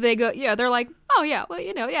 they go, yeah, they're like, oh yeah, well,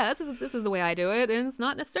 yeah, this is the way I do it, and it's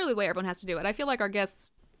not necessarily the way everyone has to do it. I feel like our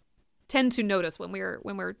guests tend to notice when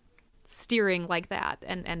we're steering like that,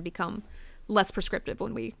 and become less prescriptive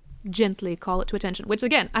when we gently call it to attention, which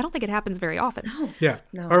again, I don't think it happens very often. Yeah.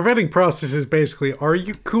 No. Our vetting process is basically, are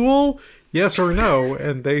you cool? Yes or no?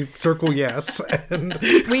 And they circle yes. And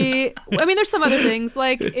there's some other things,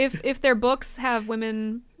 like if their books have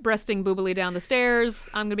women breasting boobily down the stairs,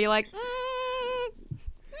 I'm going to be like,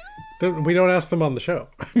 we don't ask them on the show.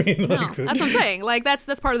 I mean, no, that's what I'm saying. Like,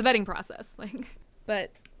 that's part of the vetting process. Like,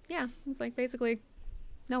 but yeah, it's like basically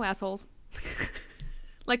no assholes.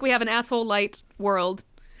 Like, we have an asshole light world.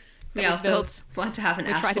 We also want to have an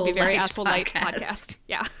asshole light podcast. We try to be very asshole light podcast.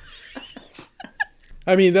 Yeah.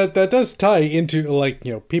 I mean, that does tie into, like,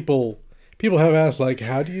 people have asked, like,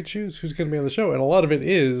 how do you choose who's going to be on the show? And a lot of it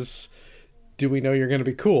is, do we know you're going to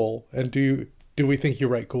be cool? And do we think you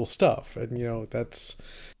write cool stuff? And, that's...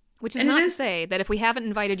 Which is not to say that if we haven't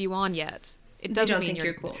invited you on yet, it doesn't mean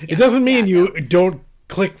you're cool. It doesn't mean you don't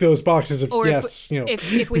click those boxes of yes.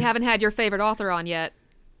 If we haven't had your favorite author on yet,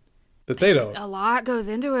 that they don't. A lot goes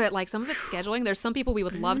into it. Like, some of it's scheduling. There's some people we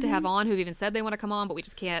would love to have on who've even said they want to come on, but we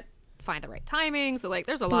just can't find the right timing. So, like,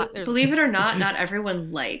 there's a lot. Believe it or not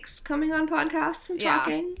everyone likes coming on podcasts and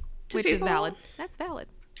talking to which people. Is valid. That's valid.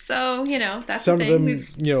 So, that's some the thing.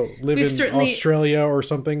 of them, live in Australia or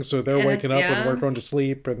something, so they're waking up and we're going to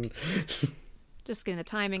sleep, and just getting the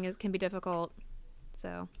timing can be difficult.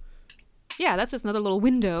 So, yeah, that's just another little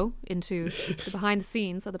window into the behind the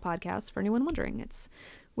scenes of the podcast for anyone wondering.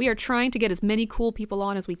 We are trying to get as many cool people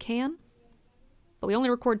on as we can, but we only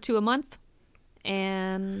record 2 a month,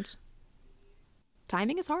 and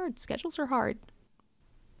timing is hard. Schedules are hard,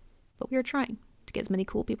 but we are trying to get as many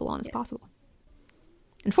cool people on as possible.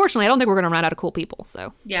 Unfortunately, I don't think we're going to run out of cool people.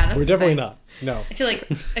 So yeah, we're definitely not. No, I feel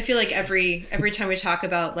like every time we talk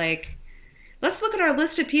about, like, let's look at our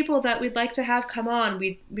list of people that we'd like to have come on,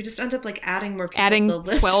 we just end up, like, adding more people to the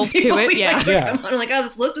list 12 to it. Yeah, come on. I'm like, oh,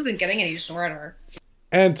 this list isn't getting any shorter.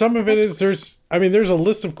 And some of it is there's a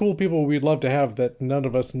list of cool people we'd love to have that none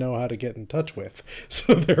of us know how to get in touch with.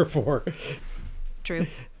 So therefore,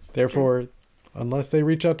 unless they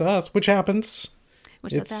reach out to us, which happens,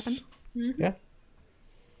 does happen. Yeah.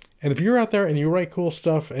 And if you're out there and you write cool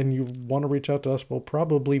stuff and you want to reach out to us, we'll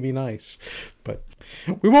probably be nice, but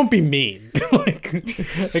we won't be mean. Like,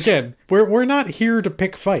 again, we're not here to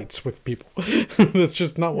pick fights with people. That's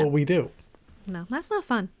just not what we do. No, that's not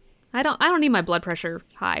fun. I don't need my blood pressure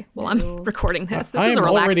high while I'm recording this. This is a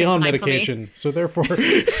relaxing already on time medication, for me. So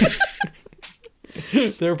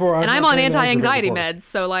therefore, I'm on anti-anxiety meds,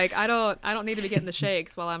 so, like, I don't need to be getting the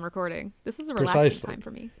shakes while I'm recording. This is a relaxing time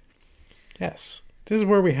for me. Yes. This is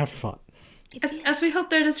where we have fun. As we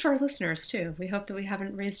hope that it is for our listeners, too. We hope that we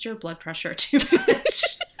haven't raised your blood pressure too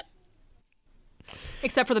much.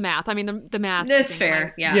 Except for the math. I mean, the math. It's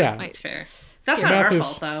fair. Yeah, it's fair. That's not our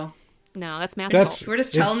fault, though. No, that's math's fault. We're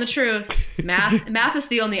just telling the truth. Math is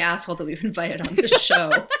the only asshole that we've invited on this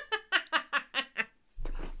show.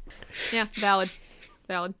 Yeah, valid.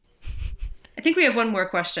 I think we have one more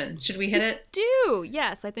question. Should we hit it? Do.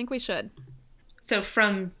 Yes, I think we should. So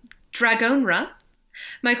from Dragonra,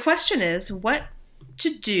 my question is, what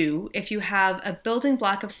to do if you have a building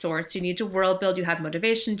block of sorts, you need to world build, you have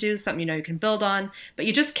motivation to, something you can build on, but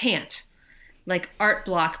you just can't. Like art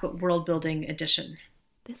block, but world building edition.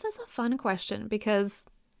 This is a fun question because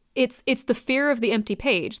it's the fear of the empty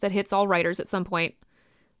page that hits all writers at some point.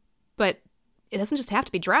 But it doesn't just have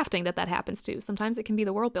to be drafting that happens to. Sometimes it can be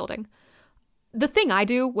the world building. The thing I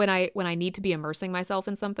do when I need to be immersing myself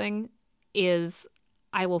in something is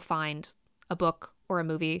I will find a book or a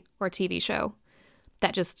movie or a TV show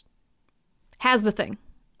that just has the thing.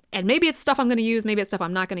 And maybe it's stuff I'm going to use, maybe it's stuff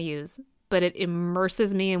I'm not going to use, but it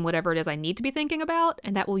immerses me in whatever it is I need to be thinking about,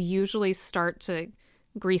 and that will usually start to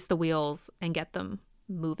grease the wheels and get them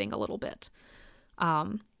moving a little bit.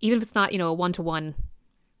 Even if it's not, a one-to-one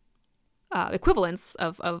equivalence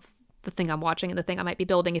of the thing I'm watching and the thing I might be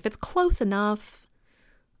building, if it's close enough,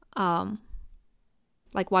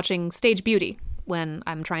 like watching Stage Beauty when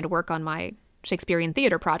I'm trying to work on my Shakespearean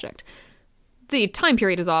theater project. The time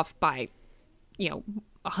period is off by,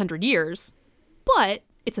 100 years, but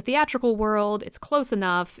it's a theatrical world. It's close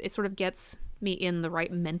enough. It sort of gets me in the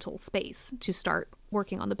right mental space to start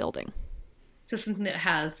working on the building. So something that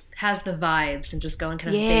has the vibes and just go and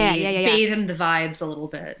kind of bathe in the vibes a little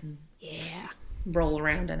bit. And roll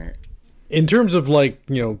around in it. In terms of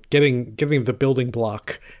getting the building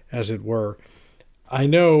block, as it were, I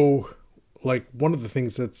know one of the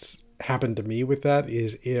things that's happened to me with that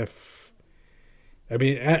is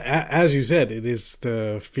as you said, it is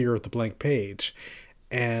the fear of the blank page.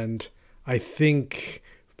 And I think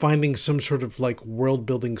finding some sort of like world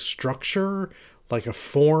building structure, like a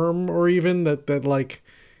form or even that like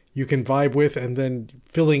you can vibe with, and then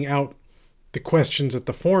filling out the questions that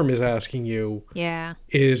the form is asking you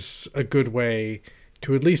is a good way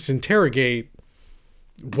to at least interrogate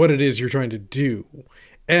what it is you're trying to do.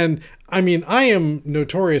 And I mean, I am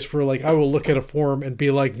notorious for like, I will look at a form and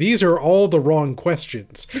be like, these are all the wrong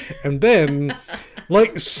questions. And then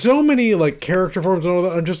like so many like character forms and all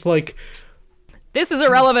that, I'm just like, this is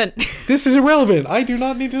irrelevant. This is irrelevant. I do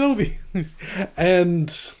not need to know these.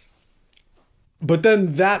 But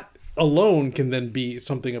then that alone can then be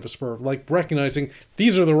something of a spur, like recognizing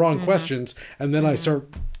these are the wrong questions. And then I start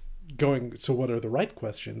going, so what are the right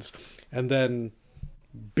questions? And then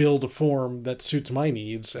build a form that suits my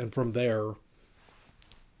needs, and from there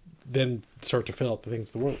then start to fill out the things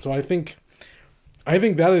of the world. So I think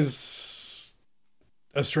that is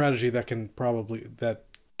a strategy that can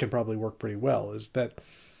probably work pretty well, is that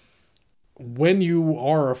when you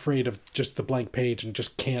are afraid of just the blank page and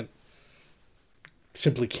just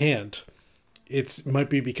simply can't, it might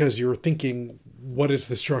be because you're thinking, what is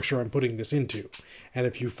the structure I'm putting this into? And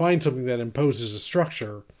if you find something that imposes a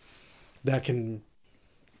structure that can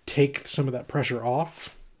take some of that pressure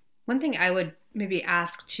off. One thing I would maybe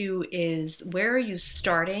ask too is, where are you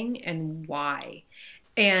starting and why?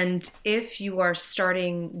 And if you are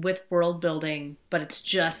starting with world building, but it's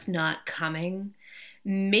just not coming,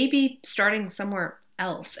 maybe starting somewhere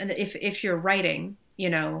else. And if you're writing,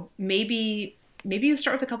 maybe you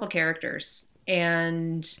start with a couple characters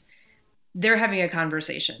and they're having a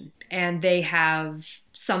conversation and they have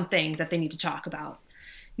something that they need to talk about.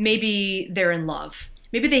 Maybe they're in love.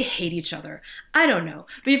 Maybe they hate each other. I don't know.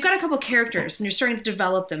 But you've got a couple characters and you're starting to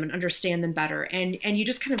develop them and understand them better. And you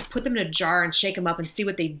just kind of put them in a jar and shake them up and see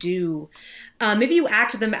what they do. Maybe you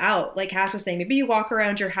act them out, like Cass was saying. Maybe you walk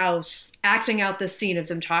around your house acting out this scene of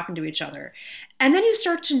them talking to each other. And then you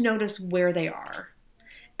start to notice where they are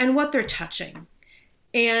and what they're touching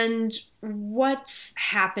and what's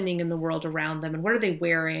happening in the world around them and what are they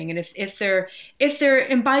wearing, and if they're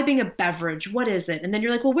imbibing a beverage, what is it? And then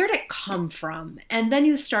you're like, well, where did it come from? And then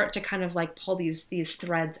you start to kind of like pull these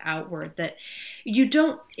threads outward that you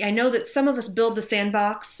don't. I know that some of us build the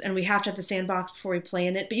sandbox and we have to have the sandbox before we play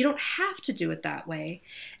in it, but you don't have to do it that way.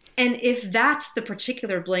 And if that's the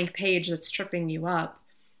particular blank page that's tripping you up,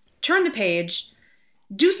 turn the page,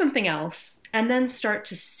 do something else, and then start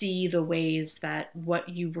to see the ways that what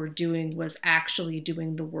you were doing was actually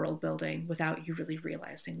doing the world building without you really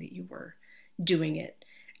realizing that you were doing it.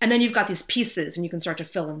 And then you've got these pieces and you can start to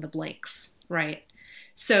fill in the blanks, right?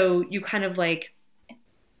 So you kind of like,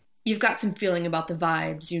 you've got some feeling about the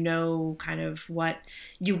vibes, kind of what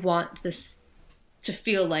you want this to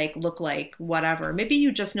feel like, look like, whatever. Maybe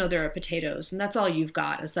you just know there are potatoes and that's all you've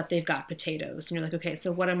got, is that they've got potatoes. And you're like, okay,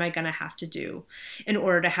 so what am I going to have to do in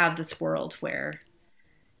order to have this world where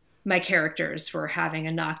my characters were having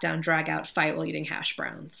a knockdown, drag out fight while eating hash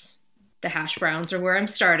browns? The hash browns are where I'm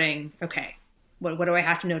starting. Okay, what do I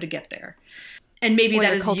have to know to get there? And maybe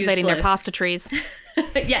that is cultivating useless. Their pasta trees.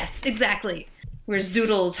 Yes, exactly. Where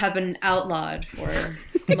zoodles have been outlawed for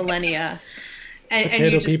millennia.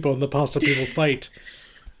 Potato people and the pasta people fight,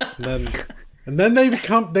 and then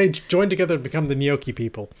they join together to become the gnocchi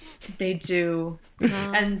people. They do,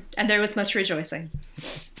 and there was much rejoicing.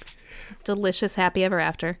 Delicious, happy ever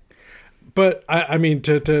after. But I mean,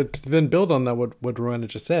 to then build on that, what Rowena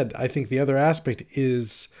just said, I think the other aspect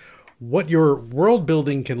is what your world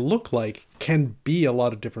building can look like can be a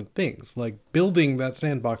lot of different things. Like building that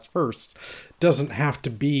sandbox first doesn't have to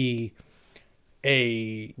be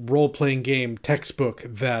a role-playing game textbook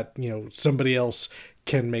that somebody else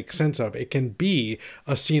can make sense of. It can be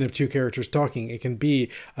a scene of two characters talking. It can be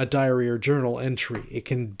a diary or journal entry. It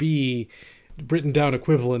can be written down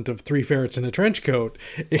equivalent of 3 ferrets in a trench coat,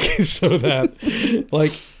 so that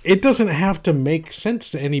like it doesn't have to make sense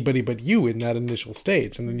to anybody but you in that initial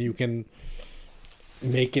stage, and then you can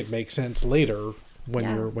make it make sense later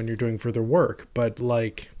when you're doing further work. But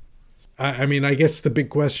like, I mean, I guess the big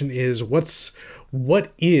question is,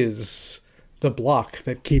 what is the block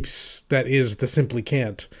that is the simply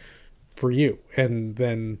can't for you? And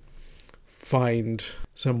then find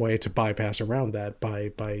some way to bypass around that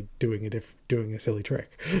by doing a silly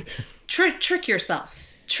trick. Trick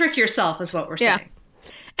yourself. Trick yourself is what we're saying.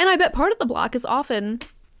 And I bet part of the block is often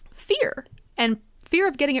fear, and fear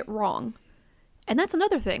of getting it wrong. And that's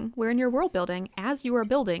another thing where in your world building, as you are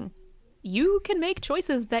building, you can make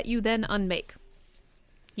choices that you then unmake.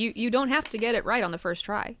 You don't have to get it right on the first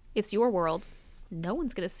try. It's your world. No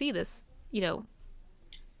one's going to see this,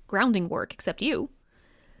 grounding work except you.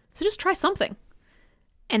 So just try something.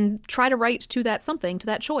 and try to write to that something, to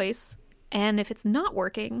that choice. And if it's not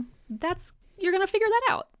working, you're going to figure that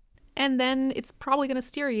out. And then it's probably going to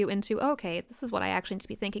steer you into, okay, this is what I actually need to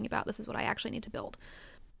be thinking about. This is what I actually need to build.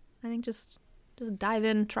 I think just dive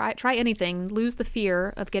in, try anything, lose the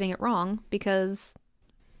fear of getting it wrong, because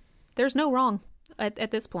there's no wrong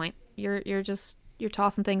at this point. You're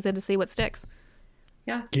tossing things in to see what sticks.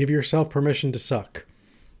 Yeah. Give yourself permission to suck.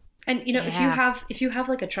 And if you have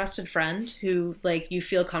like a trusted friend who like you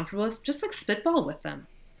feel comfortable with, just like spitball with them.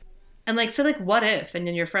 And like say like what if? And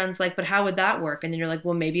then your friend's like, but how would that work? And then you're like,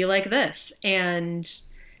 well, maybe like this. And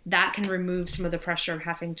that can remove some of the pressure of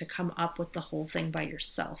having to come up with the whole thing by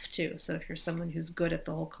yourself too. So if you're someone who's good at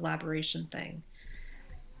the whole collaboration thing,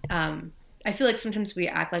 I feel like sometimes we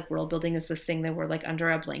act like world building is this thing that we're like under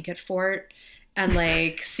a blanket fort and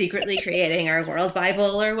like secretly creating our world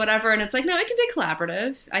Bible or whatever. And it's like, no, it can be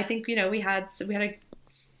collaborative. I think, we had a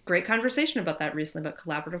great conversation about that recently, about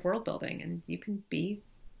collaborative world building, and you can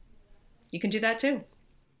do that too.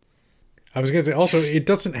 I was going to say also, it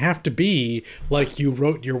doesn't have to be like you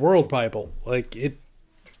wrote your world Bible. Like it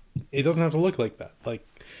doesn't have to look like that. Like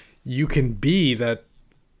you can be that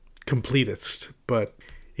completist, but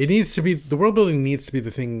the world building needs to be the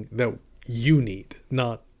thing that you need,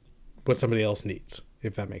 not what somebody else needs,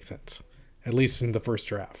 if that makes sense. At least in the first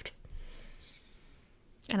draft.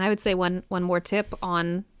 And I would say one more tip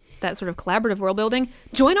on that sort of collaborative world building,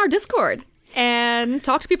 join our Discord and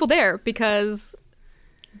talk to people there, because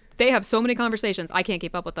they have so many conversations. I can't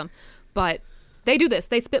keep up with them, but they do this.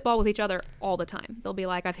 They spitball with each other all the time. They'll be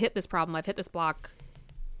like, I've hit this problem. I've hit this block.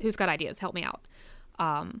 Who's got ideas? Help me out.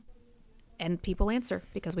 And people answer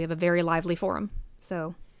because we have a very lively forum.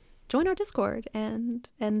 So join our Discord and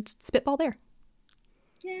spitball there.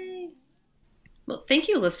 Yay. Well, thank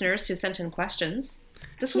you, listeners who sent in questions.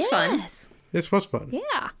 This was fun. This was fun.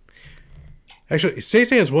 Yeah. Actually,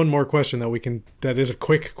 Stacey has one more question that is a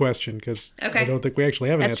quick question, because I don't think we actually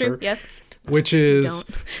have an That's answer. true. Yes. Which is,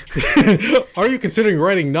 are you considering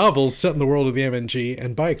writing novels set in the world of the MNG?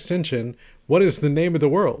 And by extension, what is the name of the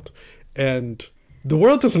world? And the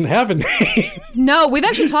world doesn't have a name. No, we've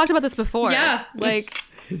actually talked about this before. Yeah. Like,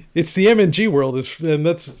 it's the MNG world, and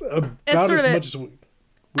that's about as much as we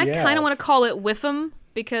I kind of want to call it WIFM,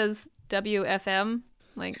 because WFM,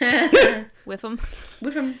 like WIFM.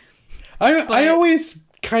 WIFM. I always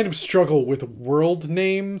kind of struggle with world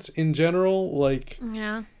names in general, like,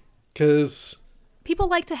 yeah, because people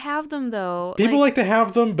like to have them though. People like to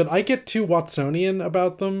have them, but I get too Watsonian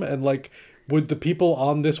about them, and like, would the people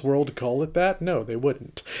on this world call it that? No, they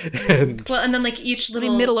wouldn't. And then like each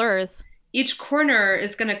little Middle Earth, each corner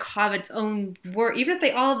is going to have its own word, even if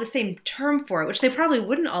they all have the same term for it, which they probably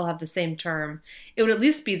wouldn't all have the same term. It would at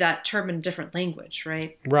least be that term in a different language,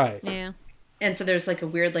 right? Right. Yeah. And so there's like a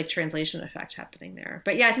weird like translation effect happening there.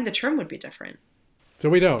 But yeah, I think the term would be different. So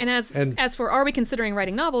we don't. And as for, are we considering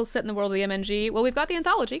writing novels set in the world of the MNG? Well, we've got the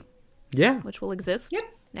anthology. Yeah. Which will exist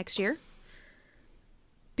next year.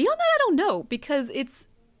 Beyond that, I don't know, because it's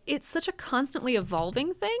such a constantly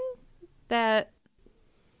evolving thing that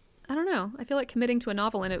I don't know. I feel like committing to a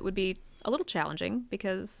novel in it would be a little challenging,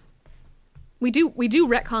 because we do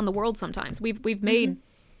retcon the world sometimes. We've made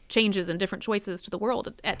changes and different choices to the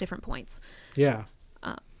world at different points. Yeah.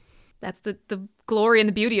 That's the glory and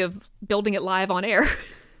the beauty of building it live on air.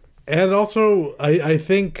 And also, I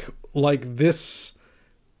think like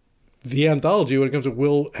the anthology, when it comes to,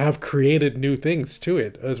 will have created new things to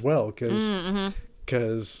it as well, because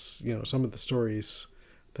some of the stories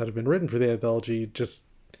that have been written for the anthology just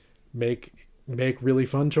make really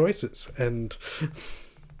fun choices. And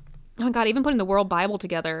oh my god, even putting the World Bible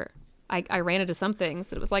together, I ran into some things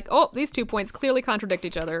that it was like, oh, these 2 points clearly contradict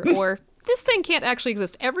each other, or this thing can't actually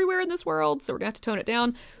exist everywhere in this world, so we're gonna have to tone it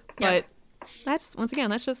down. But that's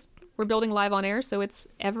just, we're building live on air, so it's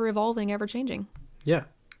ever evolving, ever changing. Yeah,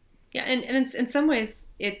 and in some ways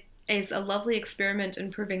it is a lovely experiment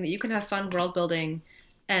in proving that you can have fun world building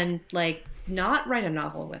and like not write a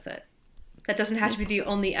novel with it. That doesn't have to be the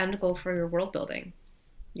only end goal for your world building.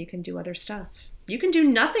 You can do other stuff. You can do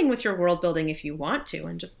nothing with your world building if you want to,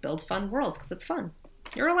 and just build fun worlds because it's fun.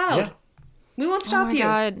 You're allowed. Yeah. We won't stop you. Oh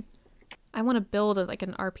my god. I want to build an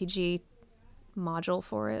RPG module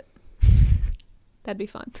for it. That'd be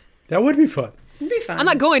fun. That would be fun. It'd be fun. I'm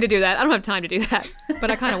not going to do that. I don't have time to do that, but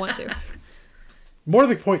I kind of want to. More to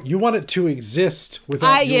the point, you want it to exist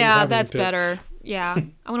without you having that's to... better. Yeah.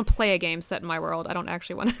 I want to play a game set in my world. I don't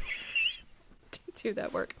actually want to do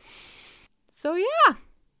that work. So yeah,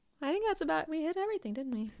 I think that's about, we hit everything,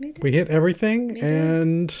 didn't we? We hit everything,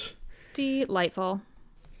 and... Delightful.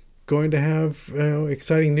 going to have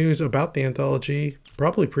exciting news about the anthology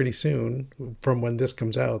probably pretty soon from when this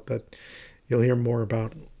comes out, that you'll hear more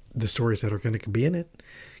about the stories that are going to be in it,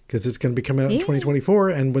 because it's going to be coming out in 2024,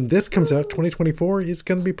 and when this comes out, 2024 is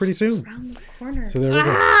going to be pretty soon. Around the corner. So there we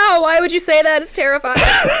go. Why would you say that? It's terrifying.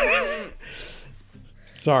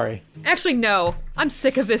 Sorry. Actually, no. I'm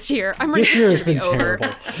sick of this year. I'm ready This year for has it to be been over.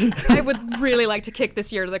 terrible. I would really like to kick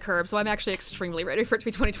this year to the curb, so I'm actually extremely ready for it to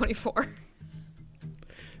be 2024.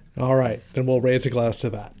 All right, then we'll raise a glass to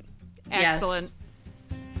that. Excellent. Yes.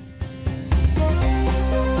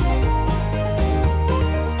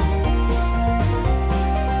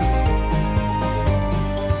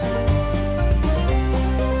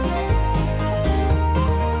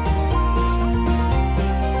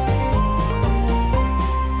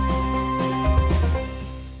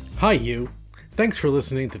 Hi, you. Thanks for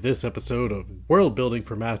listening to this episode of World Building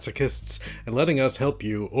for Masochists and letting us help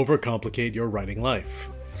you overcomplicate your writing life.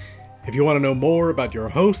 If you want to know more about your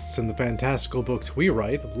hosts and the fantastical books we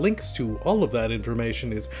write, links to all of that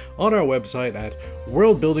information is on our website at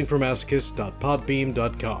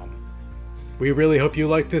worldbuildingformasochists.podbean.com. We really hope you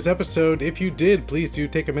liked this episode. If you did, please do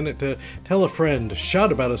take a minute to tell a friend,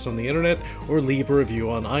 shout about us on the internet, or leave a review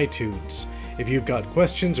on iTunes. If you've got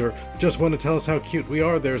questions or just want to tell us how cute we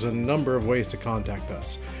are, there's a number of ways to contact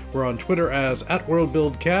us. We're on Twitter as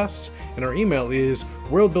 @WorldBuildCast, and our email is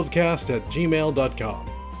worldbuildcast@gmail.com.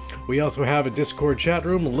 We also have a Discord chat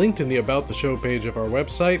room linked in the About the Show page of our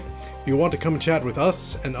website if you want to come chat with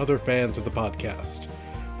us and other fans of the podcast.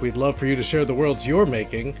 We'd love for you to share the worlds you're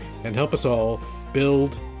making and help us all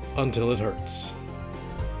build until it hurts.